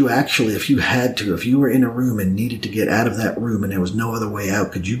 could you actually, if you were in a room and needed to get out of that room and there was no other way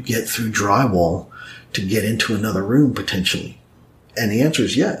out, could you get through drywall to get into another room potentially? And the answer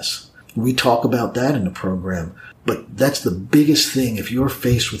is yes. We talk about that in the program. But that's the biggest thing. If you're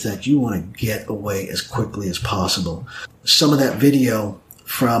faced with that, you want to get away as quickly as possible. Some of that video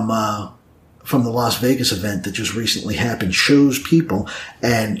from the Las Vegas event that just recently happened shows people,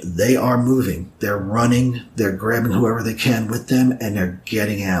 and they are moving. They're running. They're grabbing whoever they can with them, and they're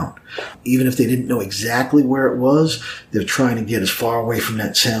getting out. Even if they didn't know exactly where it was, they're trying to get as far away from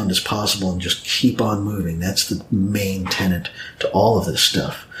that sound as possible and just keep on moving. That's the main tenet to all of this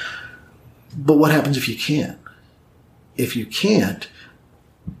stuff. But what happens if you can't? If you can't,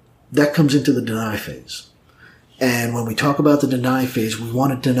 that comes into the deny phase. And when we talk about the deny phase, we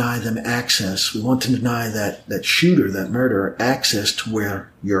want to deny them access. We want to deny that shooter, that murderer, access to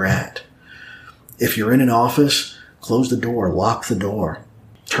where you're at. If you're in an office, close the door, lock the door,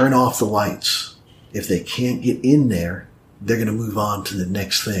 turn off the lights. If they can't get in there, they're going to move on to the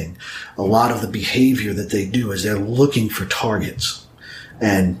next thing. A lot of the behavior that they do is they're looking for targets.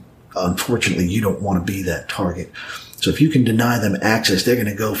 And unfortunately, you don't want to be that target. So if you can deny them access, they're going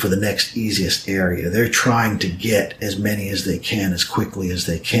to go for the next easiest area. They're trying to get as many as they can as quickly as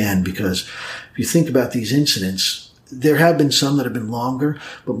they can, because if you think about these incidents, There have been some that have been longer,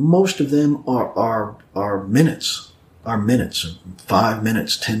 but most of them are minutes, 5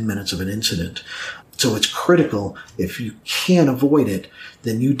 minutes, 10 minutes of an incident. So it's critical. If you can't avoid it,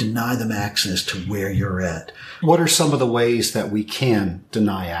 then you deny them access to where you're at. What are some of the ways that we can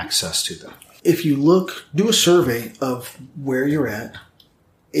deny access to them? If you do a survey of where you're at.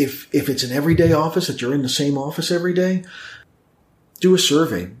 If it's an everyday office, that you're in the same office every day, do a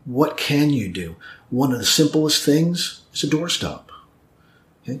survey. What can you do? One of the simplest things is a doorstop.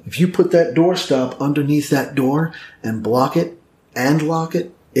 Okay? If you put that doorstop underneath that door and block it and lock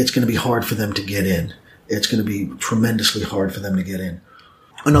it, it's going to be hard for them to get in. It's going to be tremendously hard for them to get in.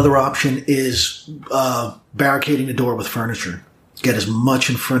 Another option is barricading the door with furniture. Get as much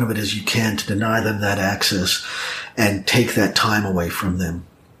in front of it as you can to deny them that access and take that time away from them.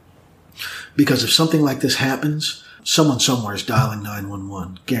 Because if something like this happens, someone somewhere is dialing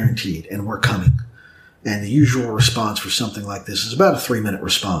 911, guaranteed, and we're coming. And the usual response for something like this is about a 3-minute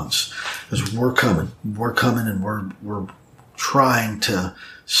response. Because we're coming, and we're trying to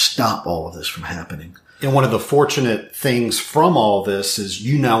stop all of this from happening. And one of the fortunate things from all this is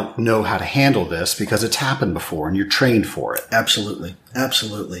you now know how to handle this because it's happened before and you're trained for it. Absolutely.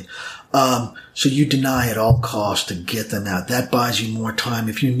 Absolutely. So you deny at all costs to get them out. That buys you more time.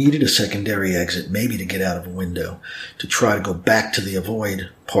 If you needed a secondary exit, maybe to get out of a window, to try to go back to the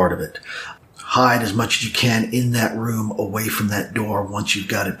avoid part of it. Hide as much as you can in that room away from that door once you've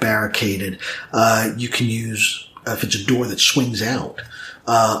got it barricaded. You can use, if it's a door that swings out,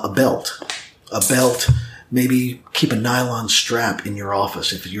 a belt, maybe keep a nylon strap in your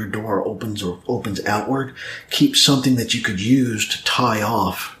office. If your door opens outward, keep something that you could use to tie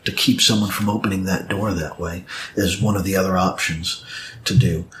off to keep someone from opening that door that way is one of the other options to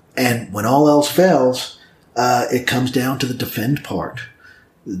do. And when all else fails, it comes down to the defend part.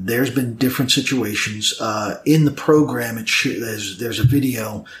 There's been different situations. In the program, there's a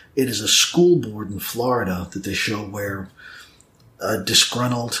video. It is a school board in Florida that they show where a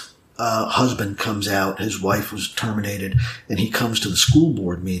disgruntled husband comes out. His wife was terminated, and he comes to the school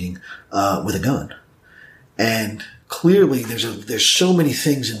board meeting with a gun. And clearly, there's so many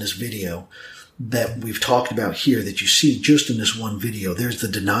things in this video that we've talked about here that you see just in this one video. There's the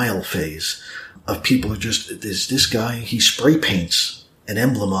denial phase of people there's this guy, he spray paints an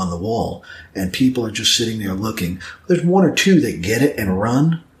emblem on the wall, and people are just sitting there looking. There's one or two that get it and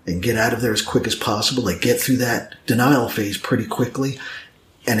run and get out of there as quick as possible. They get through that denial phase pretty quickly,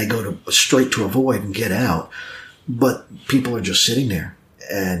 and they go straight to avoid and get out. But people are just sitting there,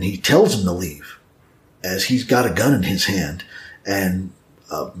 and he tells them to leave as he's got a gun in his hand, and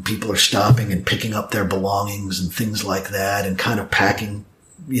people are stopping and picking up their belongings and things like that, and kind of packing,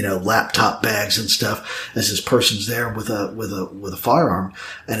 laptop bags and stuff as this person's there with a firearm.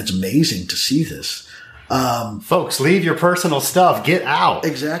 And it's amazing to see this. Folks, leave your personal stuff. Get out.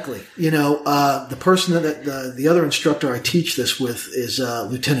 Exactly. The person the other instructor I teach this with is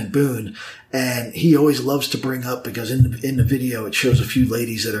Lieutenant Boone, and he always loves to bring up, because in the video it shows a few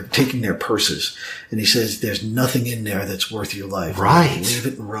ladies that are taking their purses, and he says there's nothing in there that's worth your life. Right. Leave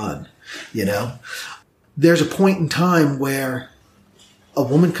it and run. There's a point in time where a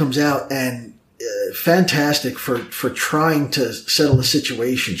woman comes out, and fantastic for trying to settle the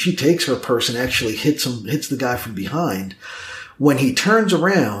situation. She takes her purse and actually hits the guy from behind. When he turns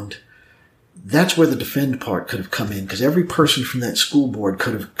around, that's where the defend part could have come in, because every person from that school board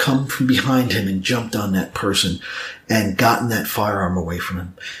could have come from behind him and jumped on that person and gotten that firearm away from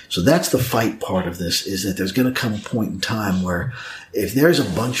him. So that's the fight part of this, is that there's going to come a point in time where if there's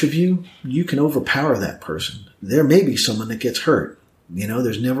a bunch of you, you can overpower that person. There may be someone that gets hurt.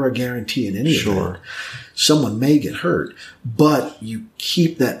 There's never a guarantee in any event. Someone may get hurt, but you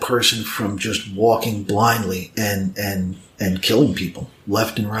keep that person from just walking blindly and killing people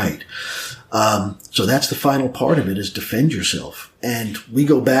left and right. So that's the final part of it, is defend yourself. And we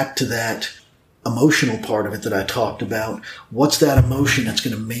go back to that emotional part of it that I talked about. What's that emotion that's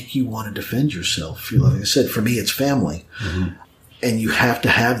going to make you want to defend yourself? Like I said, for me, it's family. Mm-hmm. And you have to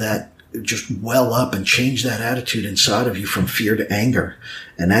have that just well up and change that attitude inside of you from fear to anger.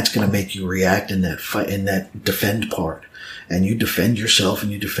 And that's going to make you react in that fight, in that defend part. And you defend yourself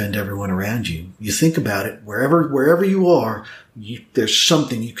and you defend everyone around you. You think about it, wherever you are, there's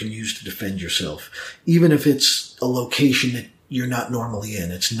something you can use to defend yourself. Even if it's a location that you're not normally in.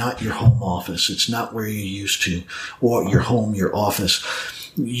 It's not your home office. It's not where you're used to, or your home, your office.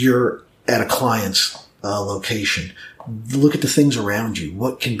 You're at a client's location. Look at the things around you.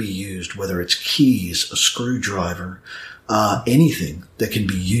 What can be used, whether it's keys, a screwdriver, anything that can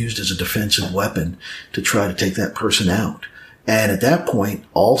be used as a defensive weapon to try to take that person out. And at that point,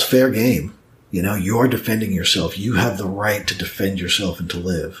 all's fair game. You're defending yourself. You have the right to defend yourself and to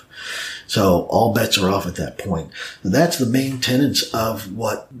live. So all bets are off at that point. And that's the main tenets of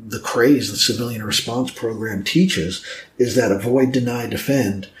what the CRAZE, the Civilian Response Program, teaches, is that avoid, deny,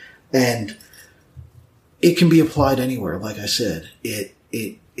 defend. And it can be applied anywhere. Like I said,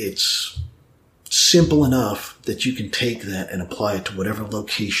 it's simple enough that you can take that and apply it to whatever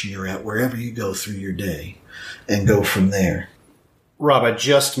location you're at, wherever you go through your day, and go from there. Rob, I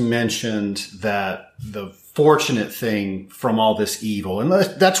just mentioned that the fortunate thing from all this evil, and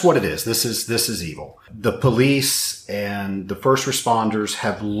that's what it is. This is evil. The police and the first responders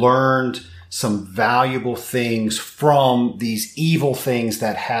have learned some valuable things from these evil things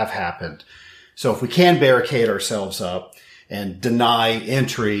that have happened. So if we can barricade ourselves up and deny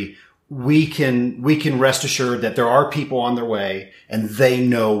entry, we can rest assured that there are people on their way and they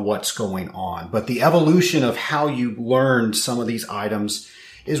know what's going on. But the evolution of how you learned some of these items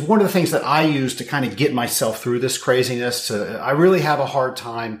is one of the things that I use to kind of get myself through this craziness. I really have a hard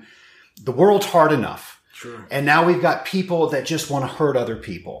time. The world's hard enough. Sure. And now we've got people that just want to hurt other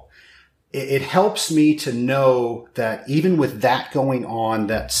people. It helps me to know that even with that going on,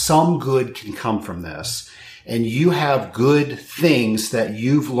 that some good can come from this. And you have good things that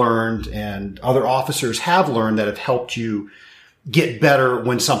you've learned and other officers have learned that have helped you get better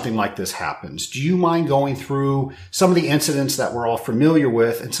when something like this happens. Do you mind going through some of the incidents that we're all familiar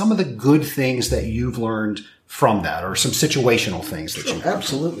with and some of the good things that you've learned from that, or some situational things that you've learned?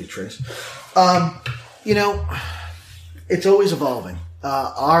 Absolutely, Trace. It's always evolving.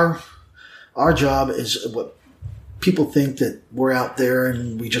 Our job is what people think, that we're out there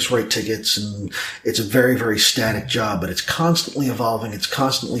and we just write tickets and it's a very, very static job, but it's constantly evolving. It's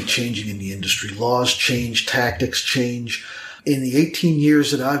constantly changing in the industry. Laws change, tactics change. In the 18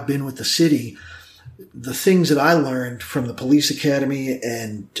 years that I've been with the city, the things that I learned from the police academy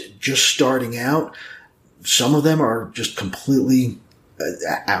and just starting out, some of them are just completely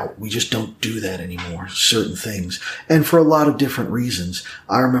out. We just don't do that anymore, certain things. And for a lot of different reasons.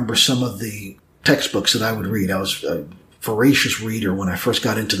 I remember some of the textbooks that I would read. I was a voracious reader when I first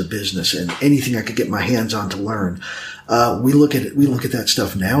got into the business, and anything I could get my hands on to learn. We look at that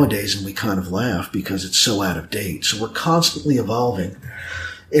stuff nowadays and we kind of laugh because it's so out of date. So we're constantly evolving.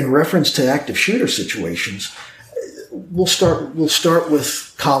 In reference to active shooter situations, we'll start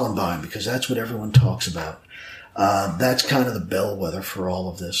with Columbine because that's what everyone talks about. That's kind of the bellwether for all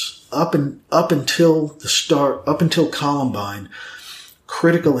of this. Up until Columbine,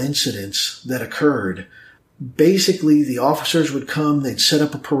 critical incidents that occurred, basically the officers would come, they'd set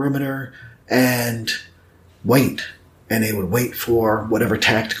up a perimeter and wait. And they would wait for whatever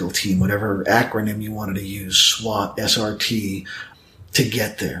tactical team, whatever acronym you wanted to use, SWAT, SRT, to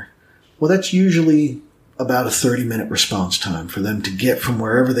get there. Well, that's usually about a 30-minute response time for them to get from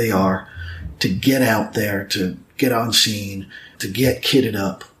wherever they are, to get out there, to get on scene, to get kitted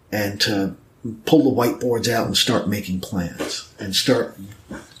up, and to pull the whiteboards out and start making plans and start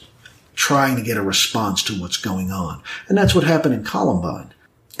trying to get a response to what's going on. And that's what happened in Columbine.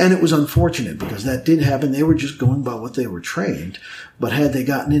 And it was unfortunate because that did happen. They were just going by what they were trained. But had they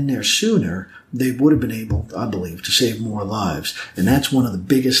gotten in there sooner, they would have been able, I believe, to save more lives. And that's one of the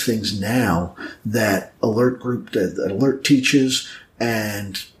biggest things now that Alert teaches,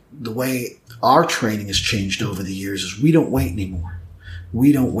 and the way our training has changed over the years is we don't wait anymore.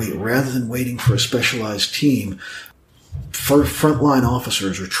 We don't wait. Rather than waiting for a specialized team, frontline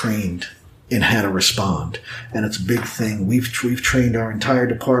officers are trained in how to respond. And it's a big thing. We've trained our entire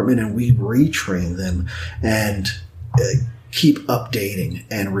department, and we retrain them and keep updating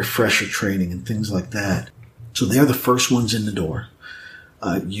and refresher training and things like that. So they're the first ones in the door.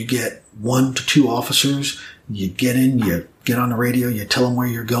 You get 1 to 2 officers, you get in, you get on the radio, you tell them where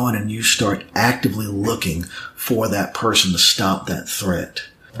you're going, and you start actively looking for that person to stop that threat.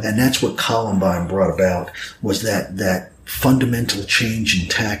 And that's what Columbine brought about, was that fundamental change in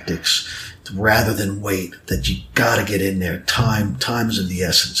tactics. Rather than wait, that you gotta get in there. Time is of the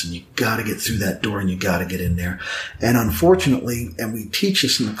essence, and you gotta get through that door and you gotta get in there. And unfortunately, and we teach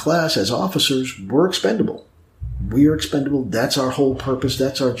this in the class as officers, we're expendable. We are expendable. That's our whole purpose.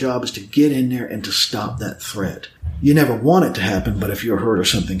 That's our job, is to get in there and to stop that threat. You never want it to happen, but if you're hurt or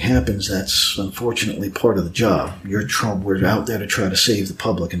something happens, that's unfortunately part of the job. We're out there to try to save the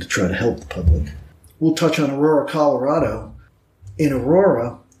public and to try to help the public. We'll touch on Aurora, Colorado. In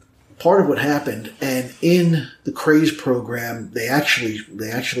Aurora, part of what happened, and in the CRAZE program, they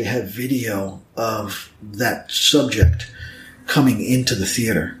actually had video of that subject coming into the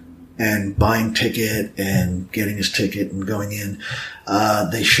theater and buying ticket and getting his ticket and going in.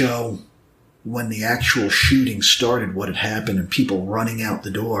 They show when the actual shooting started, what had happened, and people running out the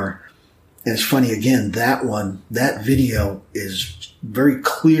door. And it's funny, again, that video is very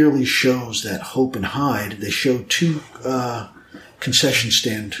clearly shows that Hope and Hyde, they show two concession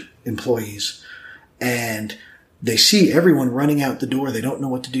stand employees, and they see everyone running out the door. They don't know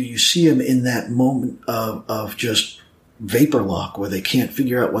what to do. You see them in that moment of just vapor lock where they can't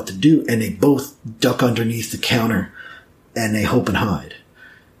figure out what to do, and they both duck underneath the counter and they hope and hide.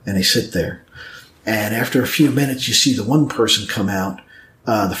 And they sit there. And after a few minutes, you see the one person come out,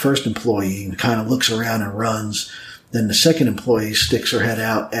 the first employee, and kind of looks around and runs. Then the second employee sticks her head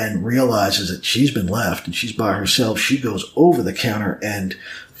out and realizes that she's been left and she's by herself. She goes over the counter, and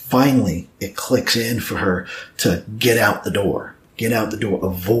finally it clicks in for her to get out the door,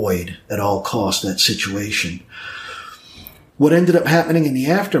 avoid at all costs that situation. What ended up happening in the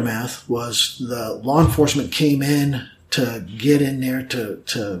aftermath was the law enforcement came in to get in there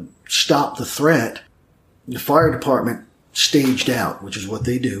to stop the threat. The fire department staged out, which is what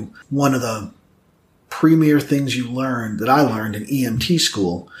they do. One of the premier things that I learned in EMT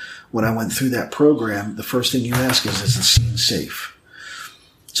school when I went through that program, the first thing you ask is the scene safe?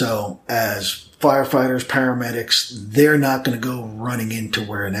 So as firefighters, paramedics, they're not going to go running into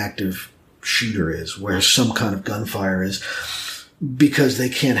where an active shooter is, where some kind of gunfire is, because they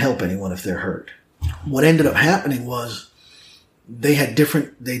can't help anyone if they're hurt. What ended up happening was they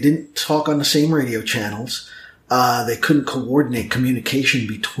didn't talk on the same radio channels. They couldn't coordinate communication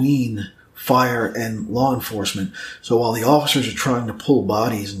between fire and law enforcement. So while the officers are trying to pull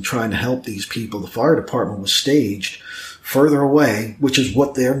bodies and trying to help these people, the fire department was staged further away, which is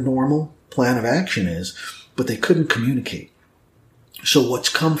what their normal plan of action is, but they couldn't communicate. So what's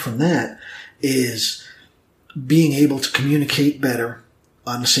come from that is being able to communicate better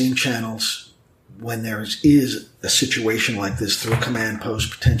on the same channels when there is a situation like this through a command post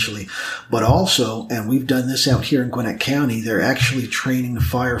potentially, but also, and we've done this out here in Gwinnett County, they're actually training the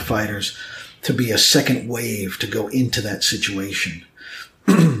firefighters to be a second wave to go into that situation.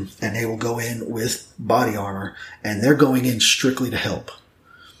 And they will go in with body armor, and they're going in strictly to help.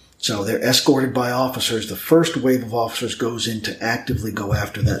 So they're escorted by officers. The first wave of officers goes in to actively go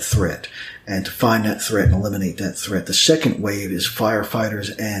after that threat and to find that threat and eliminate that threat. The second wave is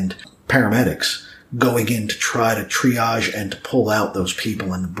firefighters and paramedics going in to try to triage and to pull out those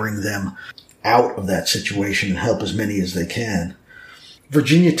people and to bring them out of that situation and help as many as they can.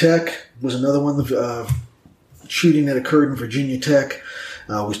 Virginia Tech was another one, the shooting that occurred in Virginia Tech.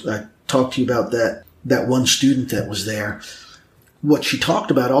 I talked to you about that one student that was there. What she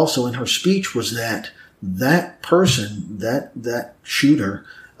talked about also in her speech was that person, that shooter,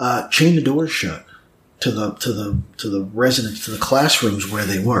 chained the doors shut to the residents, to the classrooms where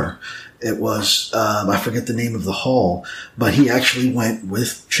they were. It was, I forget the name of the hall, but he actually went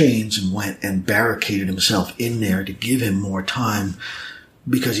with chains and went and barricaded himself in there to give him more time,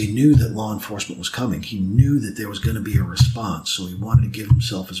 because he knew that law enforcement was coming. He knew that there was going to be a response, so he wanted to give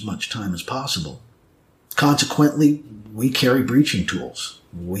himself as much time as possible. Consequently, we carry breaching tools.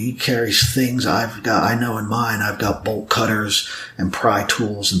 We carry things I know in mine, I've got bolt cutters and pry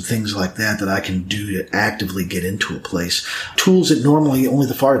tools and things like that I can do to actively get into a place. Tools that normally only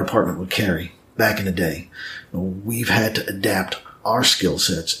the fire department would carry back in the day. We've had to adapt our skill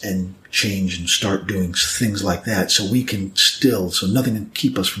sets and change and start doing things like that so nothing can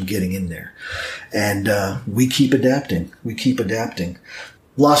keep us from getting in there. And we keep adapting.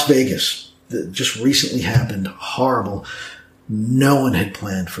 Las Vegas, that just recently happened, horrible. No one had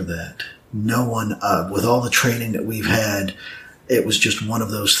planned for that. No one, with all the training that we've had, it was just one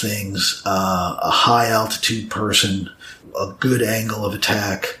of those things, a high altitude person, a good angle of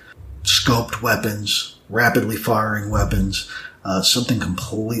attack, scoped weapons, rapidly firing weapons, something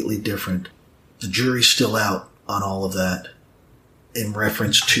completely different. The jury's still out on all of that in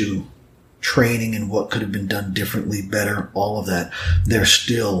reference to training and what could have been done differently, better, all of that. They're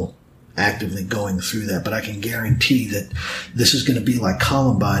still actively going through that, but I can guarantee that this is going to be like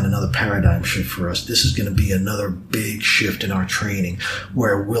Columbine, another paradigm shift for us. This is going to be another big shift in our training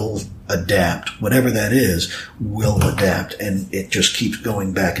where we'll adapt. Whatever that is, we'll adapt, and it just keeps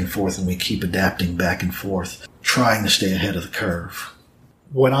going back and forth, and we keep adapting back and forth, trying to stay ahead of the curve.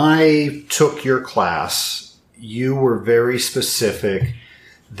 When I took your class, you were very specific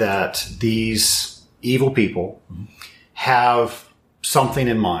that these evil people have something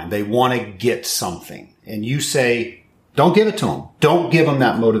in mind. They want to get something. And you say, don't give it to them. Don't give them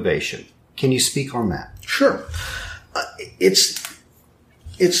that motivation. Can you speak on that? Sure. It's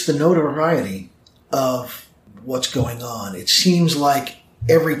the notoriety of what's going on. It seems like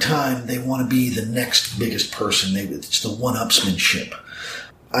every time they want to be the next biggest person, it's the one-upsmanship.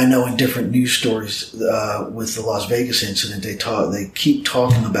 I know in different news stories with the Las Vegas incident, they keep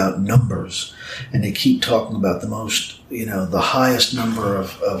talking about numbers, and they keep talking about the highest number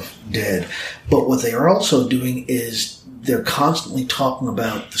of dead. But what they are also doing is they're constantly talking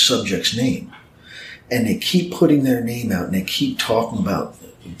about the subject's name, and they keep putting their name out, and they keep talking about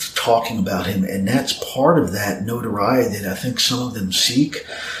him, and that's part of that notoriety that I think some of them seek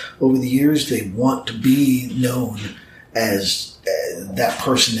over the years. They want to be known as that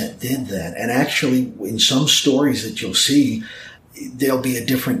person that did that. And actually, in some stories that you'll see, there'll be a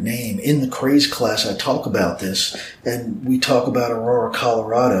different name. In the Craze class, I talk about this, and we talk about Aurora,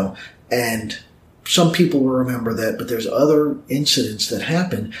 Colorado, and some people will remember that, but there's other incidents that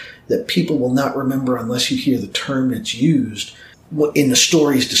happen that people will not remember unless you hear the term that's used in the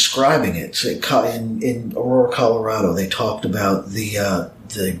stories describing it. Say, in Aurora, Colorado, they talked about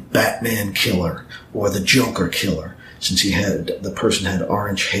the Batman killer or the Joker killer, since the person had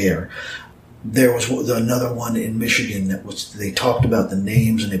orange hair. There was another one in Michigan they talked about the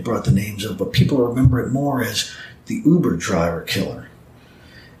names and they brought the names up, but people remember it more as the Uber driver killer.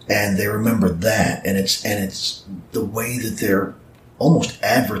 And they remember that, and it's the way that they're almost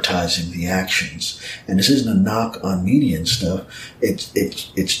advertising the actions. And this isn't a knock on media and stuff.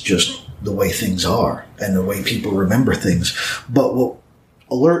 It's just the way things are and the way people remember things. But what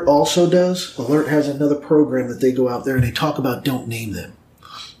Alert also does, Alert has another program that they go out there and they talk about don't name them.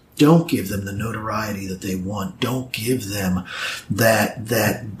 Don't give them the notoriety that they want. Don't give them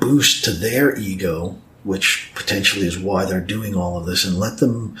that boost to their ego, which potentially is why they're doing all of this, and let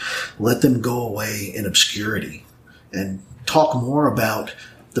them go away in obscurity and talk more about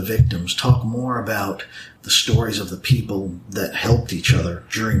the victims, talk more about the stories of the people that helped each other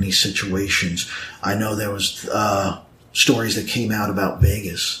during these situations. I know there was stories that came out about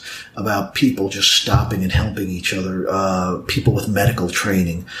Vegas, about people just stopping and helping each other, people with medical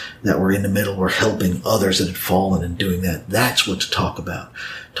training that were in the middle were helping others that had fallen and doing that. That's what to talk about.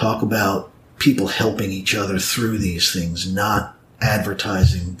 Talk about people helping each other through these things, not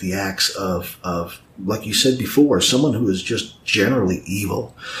advertising the acts of, like you said before, someone who is just generally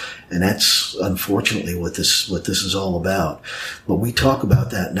evil. And that's unfortunately what this is all about. But we talk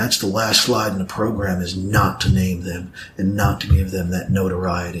about that, and that's the last slide in the program, is not to name them and not to give them that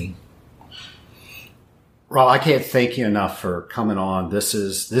notoriety. Rob, I can't thank you enough for coming on. This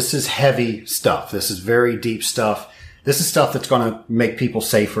is heavy stuff. This is very deep stuff. This is stuff that's going to make people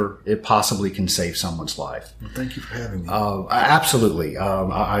safer. It possibly can save someone's life. Well, thank you for having me. Absolutely.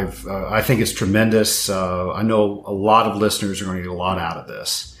 I think it's tremendous. I know a lot of listeners are going to get a lot out of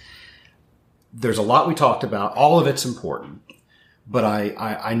this. There's a lot we talked about. All of it's important. But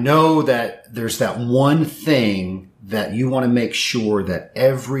I know that there's that one thing that you want to make sure that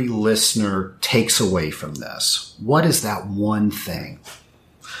every listener takes away from this. What is that one thing?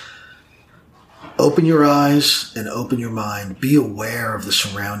 Open your eyes and open your mind. Be aware of the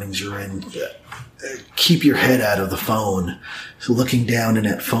surroundings you're in. Keep your head out of the phone. So looking down in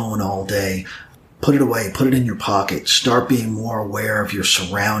that phone all day. Put it away. Put it in your pocket. Start being more aware of your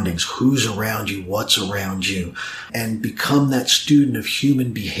surroundings. Who's around you? What's around you? And become that student of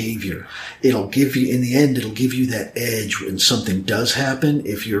human behavior. It'll give you, in the end, it'll give you that edge when something does happen.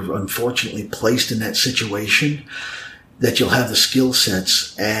 If you're unfortunately placed in that situation, that you'll have the skill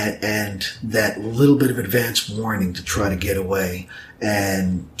sets and that little bit of advanced warning to try to get away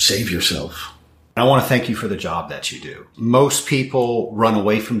and save yourself. I want to thank you for the job that you do. Most people run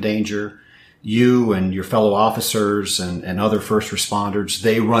away from danger. You and your fellow officers and other first responders,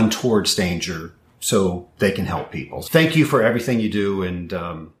 they run towards danger so they can help people. Thank you for everything you do, and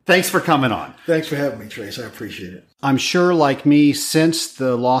thanks for coming on. Thanks for having me, Trace. I appreciate it. I'm sure, like me, since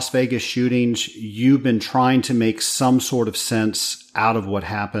the Las Vegas shootings, you've been trying to make some sort of sense out of what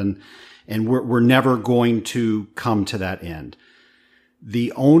happened, and we're never going to come to that end.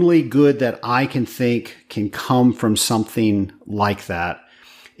 The only good that I can think can come from something like that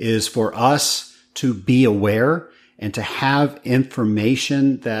is for us to be aware and to have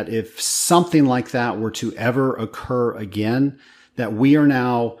information that if something like that were to ever occur again, that we are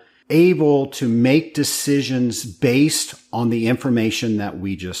now able to make decisions based on the information that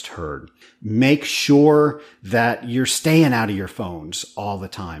we just heard. Make sure that you're staying out of your phones all the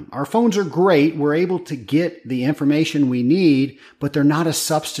time. Our phones are great. We're able to get the information we need, but they're not a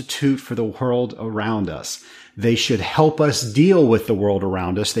substitute for the world around us. They should help us deal with the world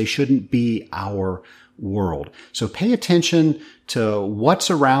around us. They shouldn't be our world. So pay attention to what's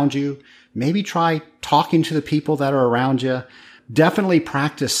around you. Maybe try talking to the people that are around you. Definitely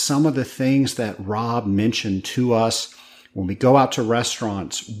practice some of the things that Rob mentioned to us. When we go out to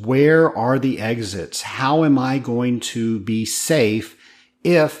restaurants, where are the exits? How am I going to be safe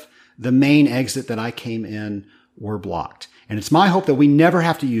if the main exit that I came in were blocked. And it's my hope that we never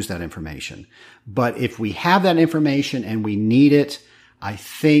have to use that information. But if we have that information and we need it, I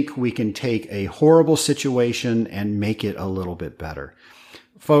think we can take a horrible situation and make it a little bit better.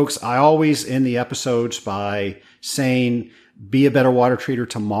 Folks, I always end the episodes by saying, be a better water treater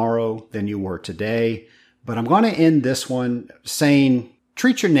tomorrow than you were today. But I'm going to end this one saying,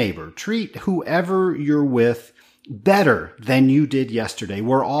 treat your neighbor, treat whoever you're with better than you did yesterday.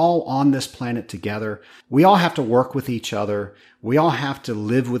 We're all on this planet together. We all have to work with each other. We all have to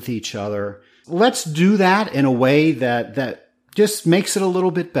live with each other. Let's do that in a way that just makes it a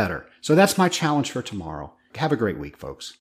little bit better. So that's my challenge for tomorrow. Have a great week, folks.